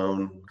well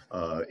known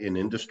in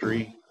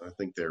industry. I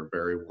think they're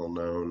very well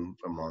known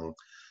among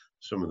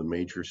some of the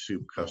major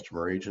SEWP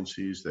customer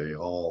agencies. They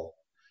all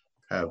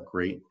have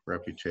great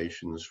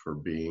reputations for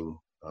being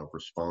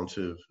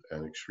responsive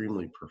and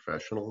extremely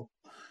professional.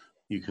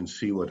 You can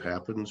see what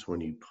happens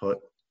when you put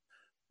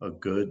a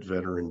good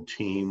veteran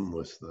team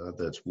with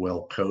that's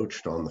well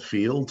coached on the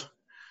field.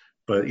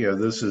 But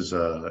this is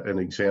an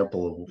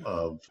example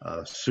of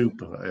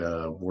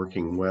SEWP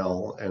working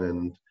well,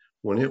 and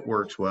when it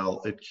works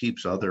well, it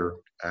keeps other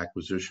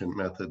acquisition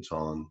methods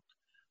on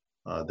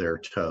their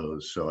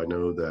toes. So I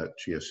know that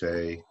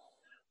GSA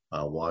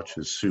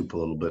watches SEWP a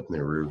little bit in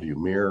their rearview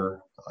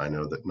mirror. I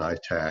know that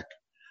NITAC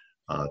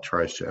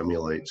tries to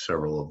emulate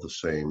several of the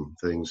same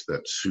things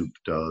that SEWP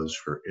does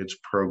for its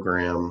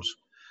programs.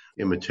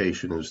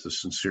 Imitation is the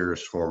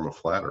sincerest form of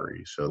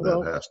flattery. So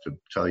that has to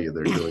tell you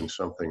they're doing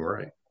something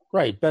right.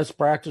 Right. Best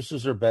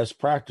practices are best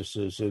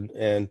practices.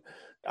 And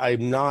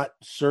I'm not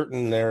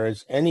certain there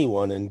is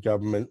anyone in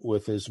government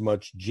with as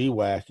much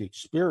GWAC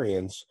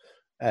experience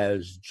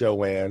as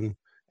Joanne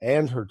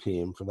and her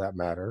team, for that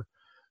matter.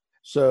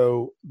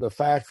 So the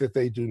fact that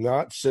they do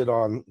not sit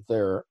on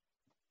their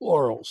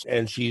laurels,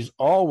 and she's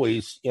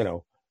always,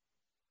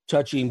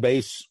 touching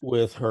base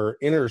with her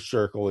inner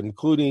circle,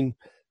 including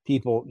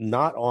people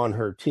not on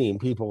her team,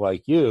 people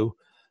like you,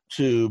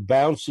 to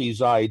bounce these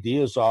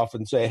ideas off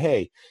and say,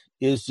 hey,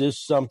 is this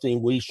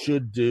something we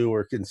should do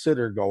or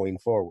consider going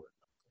forward?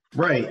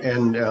 Right.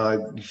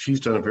 And she's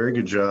done a very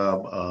good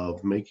job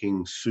of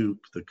making SEWP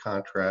the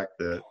contract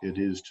that it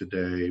is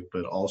today,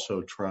 but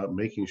also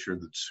making sure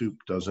that SEWP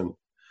doesn't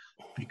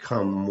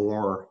become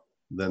more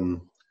than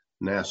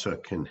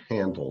NASA can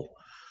handle.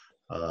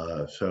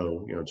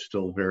 So it's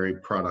still very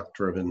product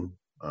driven.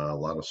 A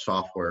lot of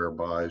software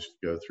buys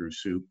go through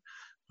SEWP,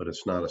 but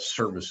it's not a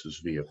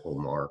services vehicle,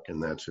 Mark,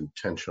 and that's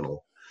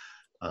intentional.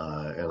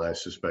 And I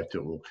suspect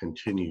it will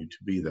continue to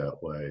be that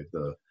way.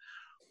 The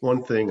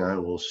one thing I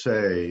will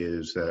say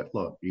is that,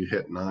 look, you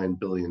hit $9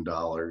 billion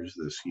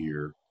this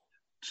year.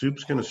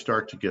 SEWP's going to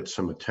start to get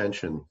some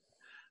attention.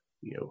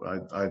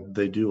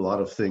 They do a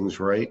lot of things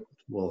right.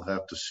 We'll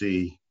have to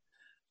see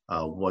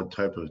what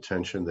type of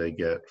attention they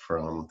get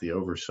from the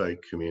oversight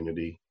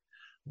community.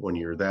 When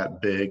you're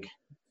that big,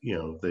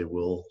 they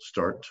will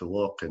start to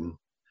look, and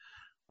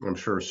I'm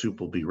sure soup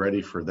will be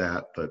ready for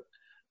that, but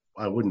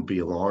I wouldn't be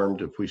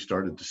alarmed if we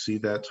started to see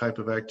that type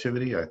of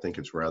activity. I think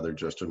it's rather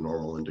just a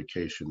normal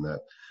indication that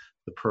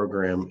the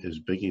program is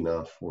big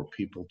enough for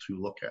people to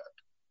look at.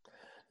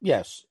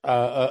 Yes,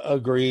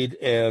 agreed.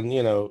 And,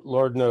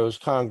 Lord knows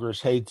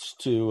Congress hates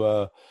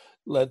to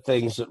let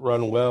things that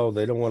run well,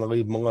 they don't want to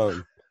leave them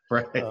alone.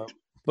 Right.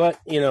 But,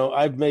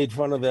 I've made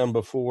fun of them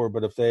before,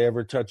 but if they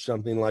ever touch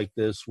something like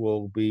this,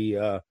 we'll be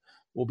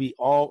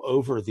all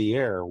over the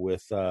air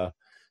with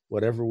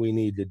whatever we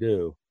need to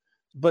do.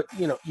 But,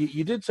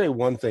 you did say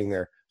one thing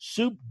there.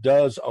 Soup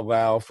does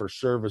allow for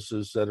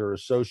services that are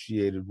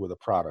associated with the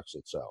products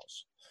it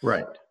sells.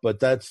 Right.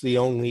 But that's the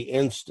only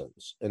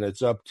instance. And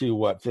it's up to,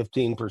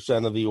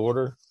 15% of the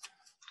order?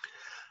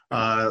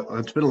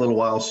 It's been a little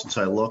while since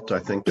I looked. I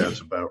think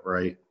that's about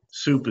right.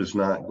 Soup is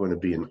not going to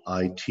be an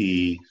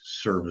IT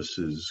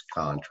services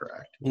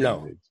contract.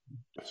 No.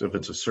 So if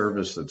it's a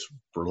service that's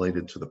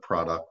related to the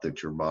product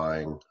that you're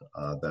buying,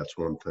 that's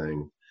one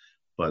thing.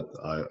 But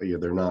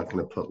they're not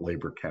going to put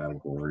labor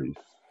categories,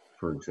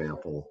 for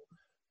example,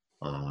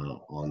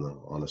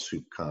 on a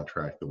soup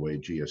contract the way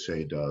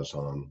GSA does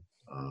on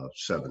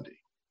 70.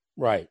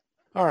 Right.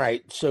 All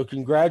right. So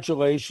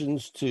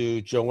congratulations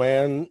to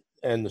Joanne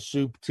and the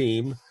soup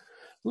team.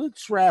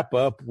 Let's wrap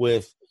up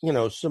with,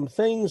 some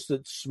things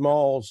that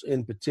Smalls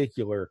in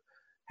particular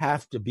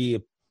have to be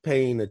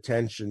paying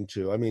attention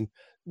to. I mean,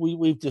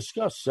 we've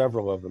discussed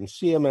several of them.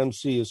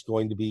 CMMC is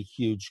going to be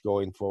huge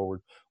going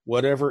forward,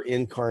 whatever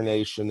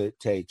incarnation it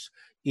takes,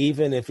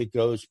 even if it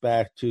goes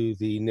back to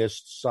the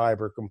NIST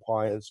cyber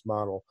compliance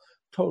model.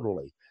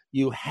 Totally.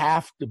 You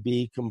have to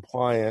be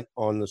compliant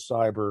on the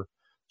cyber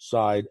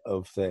side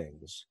of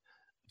things.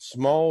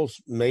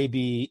 Smalls may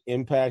be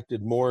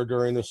impacted more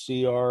during the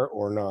CR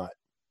or not.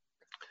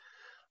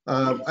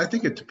 I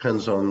think it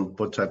depends on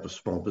what type of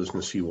small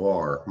business you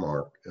are,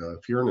 Mark.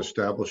 If you're an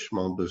established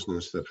small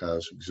business that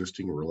has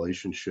existing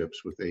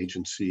relationships with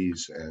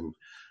agencies and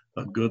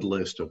a good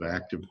list of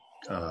active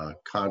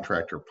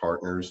contractor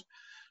partners,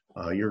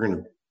 you're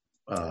going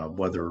to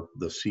weather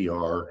the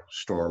CR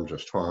storm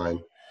just fine.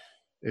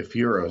 If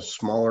you're a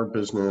smaller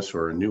business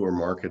or a newer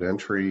market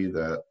entry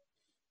that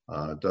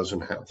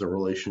doesn't have the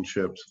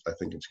relationships, I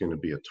think it's going to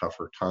be a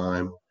tougher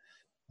time.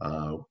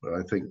 But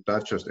I think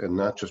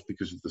not just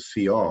because of the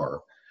CR.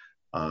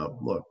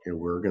 Look,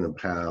 we're going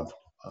to have,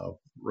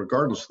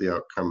 regardless of the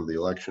outcome of the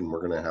election,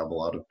 we're going to have a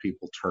lot of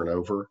people turn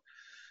over.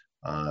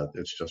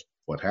 It's just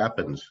what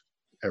happens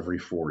every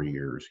 4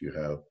 years. You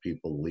have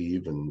people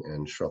leave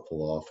and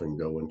shuffle off and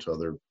go into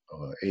other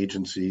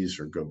agencies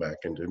or go back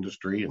into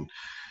industry, and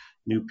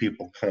new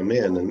people come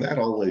in, and that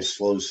always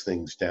slows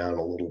things down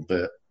a little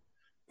bit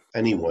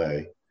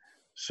anyway.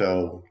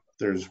 So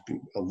there's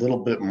a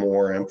little bit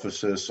more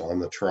emphasis on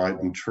the tried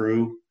and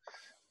true,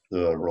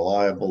 the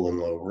reliable and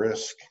low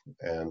risk,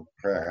 and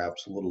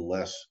perhaps a little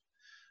less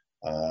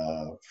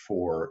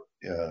for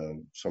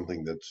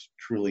something that's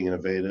truly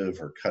innovative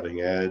or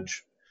cutting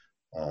edge,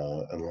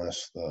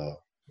 unless the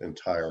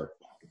entire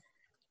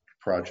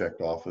project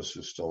office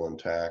is still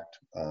intact,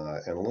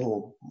 and a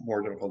little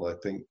more difficult, I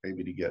think,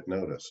 maybe to get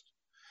noticed.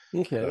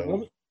 Okay.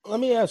 So, let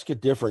me ask a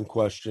different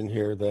question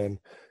here then.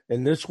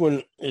 And this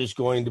one is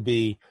going to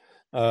be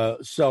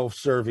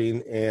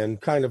self-serving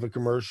and kind of a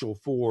commercial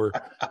for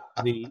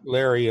the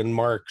Larry and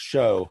Mark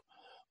show.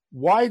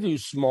 Why do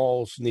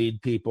Smalls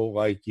need people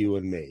like you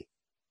and me?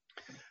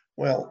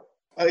 Well,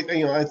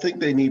 I think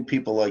they need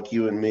people like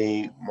you and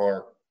me,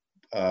 Mark,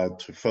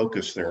 to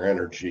focus their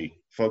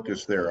energy,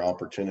 focus their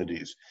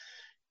opportunities.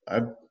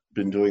 I've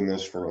been doing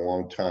this for a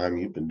long time.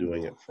 You've been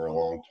doing it for a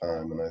long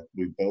time. And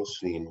we've both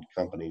seen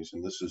companies,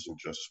 and this isn't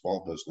just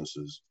small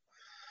businesses,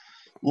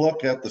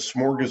 look at the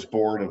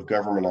smorgasbord of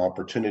government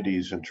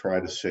opportunities and try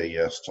to say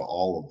yes to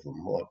all of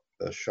them. Look,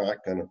 the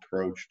shotgun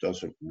approach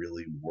doesn't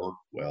really work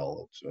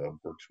well. It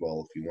works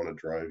well if you want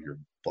to drive your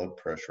blood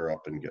pressure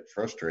up and get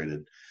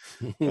frustrated.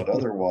 But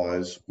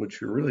otherwise, what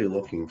you're really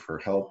looking for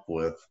help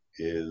with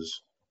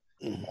is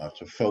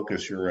to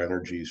focus your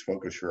energies,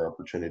 focus your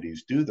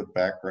opportunities, do the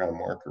background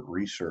market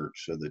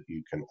research so that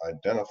you can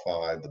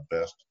identify the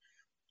best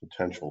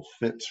potential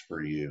fits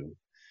for you.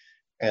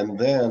 And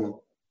then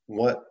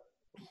what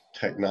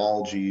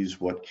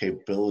technologies, what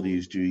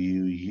capabilities do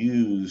you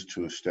use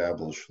to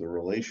establish the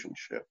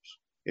relationships?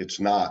 It's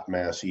not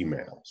mass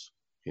emails,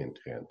 hint,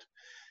 hint.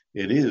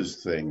 It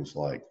is things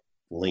like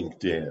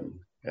LinkedIn,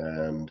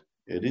 and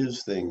it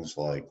is things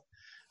like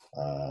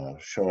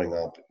showing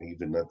up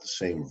even at the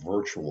same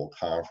virtual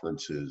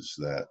conferences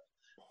that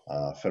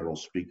federal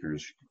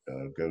speakers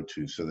go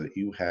to, so that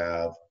you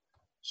have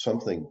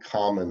something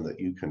common that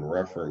you can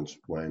reference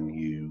when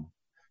you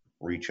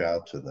reach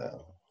out to them.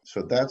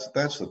 So that's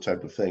the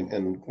type of thing.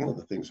 And one of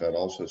the things I'd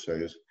also say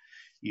is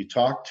you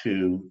talk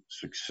to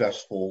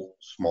successful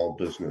small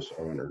business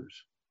owners,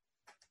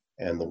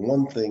 and the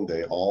one thing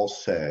they all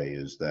say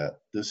is that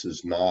this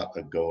is not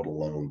a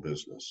go-it-alone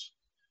business.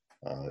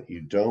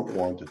 You don't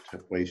want to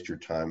waste your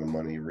time and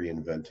money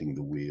reinventing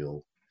the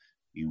wheel.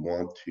 You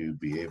want to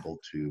be able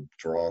to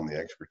draw on the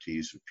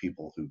expertise of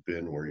people who've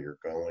been where you're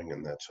going,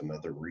 and that's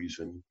another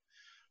reason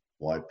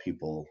why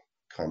people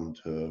come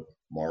to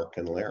Mark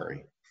and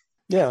Larry.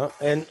 Yeah,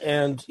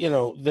 and you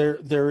know,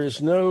 there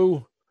is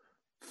no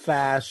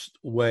fast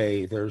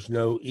way, there's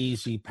no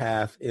easy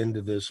path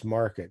into this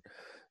market,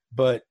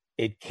 but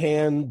it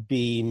can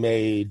be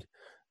made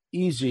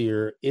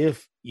easier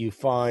if you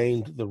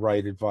find the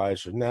right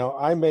advisor. Now,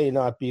 I may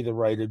not be the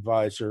right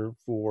advisor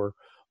for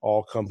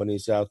all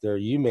companies out there.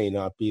 You may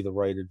not be the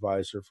right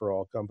advisor for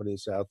all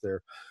companies out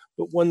there.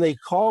 But when they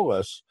call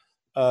us,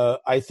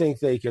 I think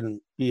they can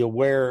be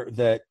aware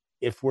that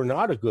if we're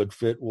not a good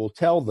fit, we'll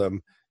tell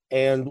them,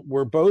 and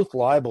we're both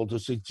liable to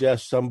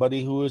suggest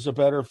somebody who is a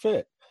better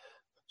fit.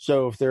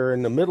 So if they're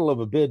in the middle of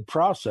a bid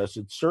process,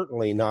 it's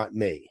certainly not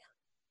me.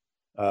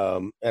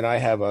 And I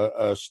have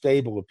a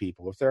stable of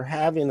people. If they're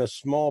having a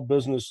small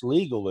business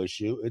legal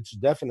issue, it's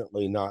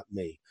definitely not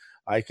me.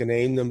 I can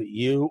aim them at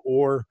you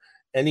or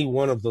any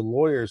one of the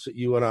lawyers that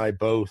you and I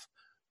both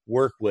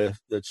work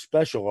with that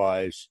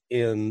specialize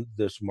in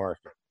this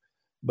market.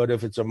 But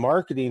if it's a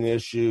marketing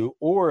issue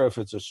or if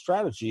it's a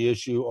strategy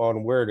issue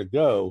on where to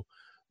go,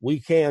 we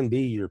can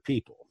be your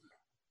people.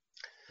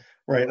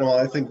 Right. Well,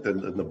 I think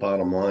that the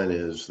bottom line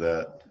is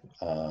that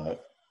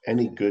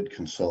any good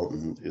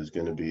consultant is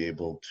going to be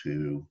able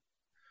to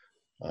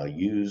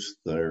use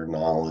their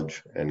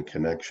knowledge and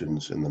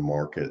connections in the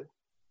market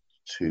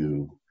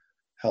to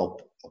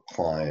help a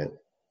client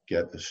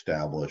get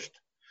established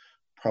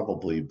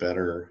probably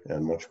better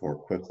and much more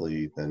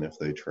quickly than if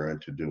they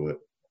tried to do it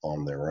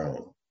on their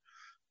own.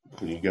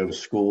 When you go to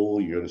school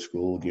and you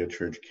get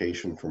your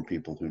education from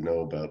people who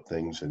know about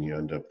things, and you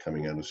end up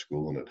coming out of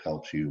school and it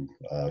helps you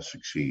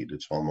succeed.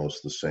 It's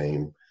almost the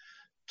same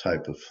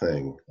type of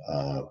thing.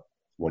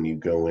 When you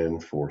go in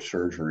for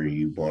surgery,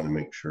 you want to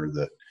make sure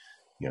that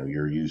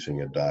you're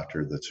using a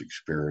doctor that's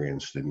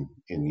experienced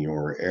in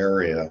your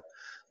area,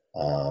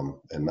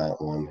 and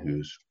not one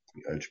whose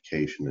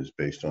education is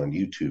based on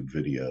YouTube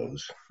videos.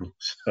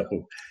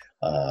 So,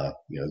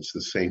 it's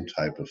the same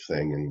type of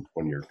thing. And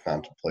when you're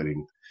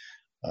contemplating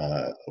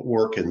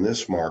work in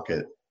this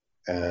market,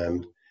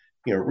 and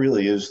it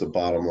really is the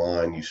bottom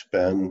line. You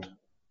spend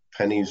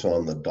pennies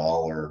on the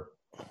dollar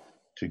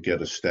to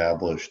get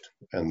established,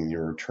 and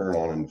your return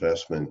on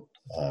investment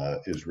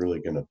is really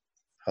going to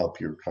help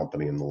your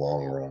company in the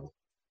long run.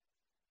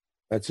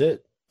 That's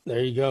it.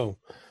 There you go.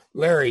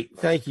 Larry,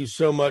 thank you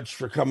so much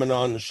for coming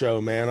on the show,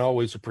 man.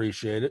 Always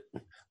appreciate it.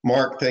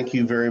 Mark, thank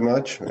you very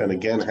much. And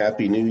again,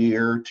 Happy New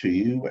Year to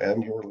you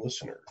and your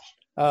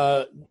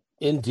listeners.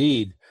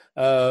 Indeed.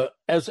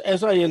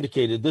 As I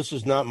indicated, this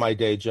is not my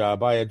day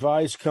job. I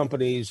advise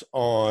companies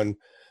on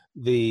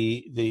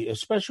the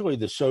especially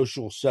the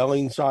social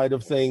selling side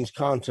of things,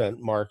 content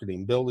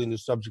marketing, building the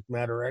subject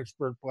matter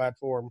expert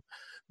platform.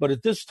 But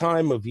at this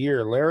time of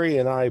year, Larry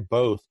and I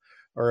both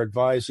are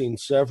advising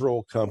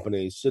several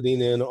companies,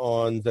 sitting in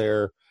on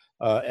their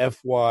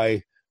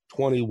FY21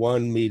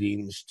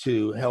 meetings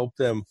to help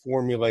them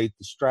formulate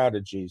the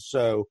strategies.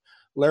 So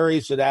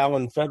Larry's at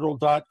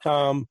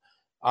allenfederal.com.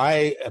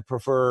 I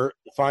prefer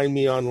find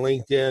me on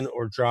LinkedIn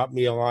or drop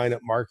me a line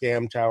at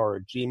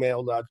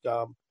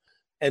markamtower@gmail.com.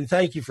 And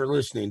thank you for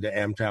listening to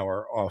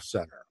Amtower Off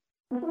Center.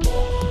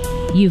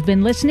 You've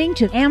been listening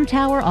to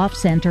Amtower Off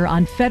Center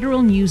on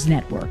Federal News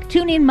Network.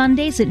 Tune in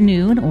Mondays at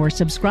noon or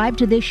subscribe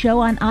to this show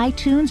on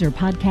iTunes or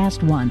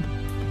Podcast One.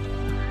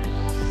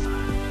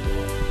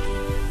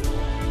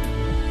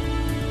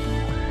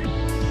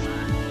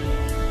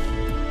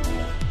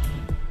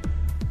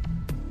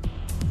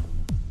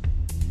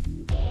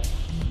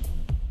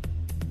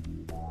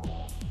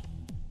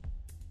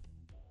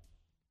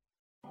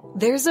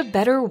 There's a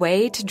better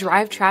way to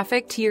drive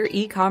traffic to your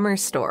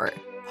e-commerce store.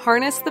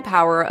 Harness the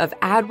power of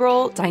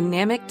AdRoll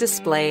Dynamic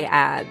Display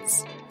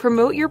Ads.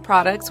 Promote your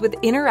products with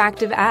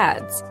interactive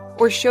ads,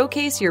 or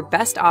showcase your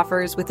best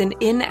offers with an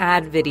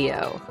in-ad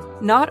video.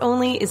 Not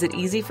only is it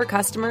easy for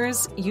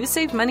customers, you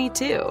save money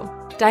too.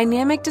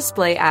 Dynamic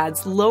display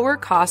ads lower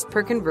cost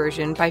per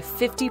conversion by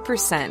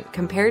 50%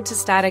 compared to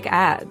static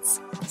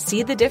ads.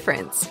 See the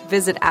difference.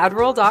 Visit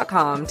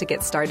adroll.com to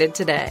get started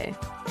today.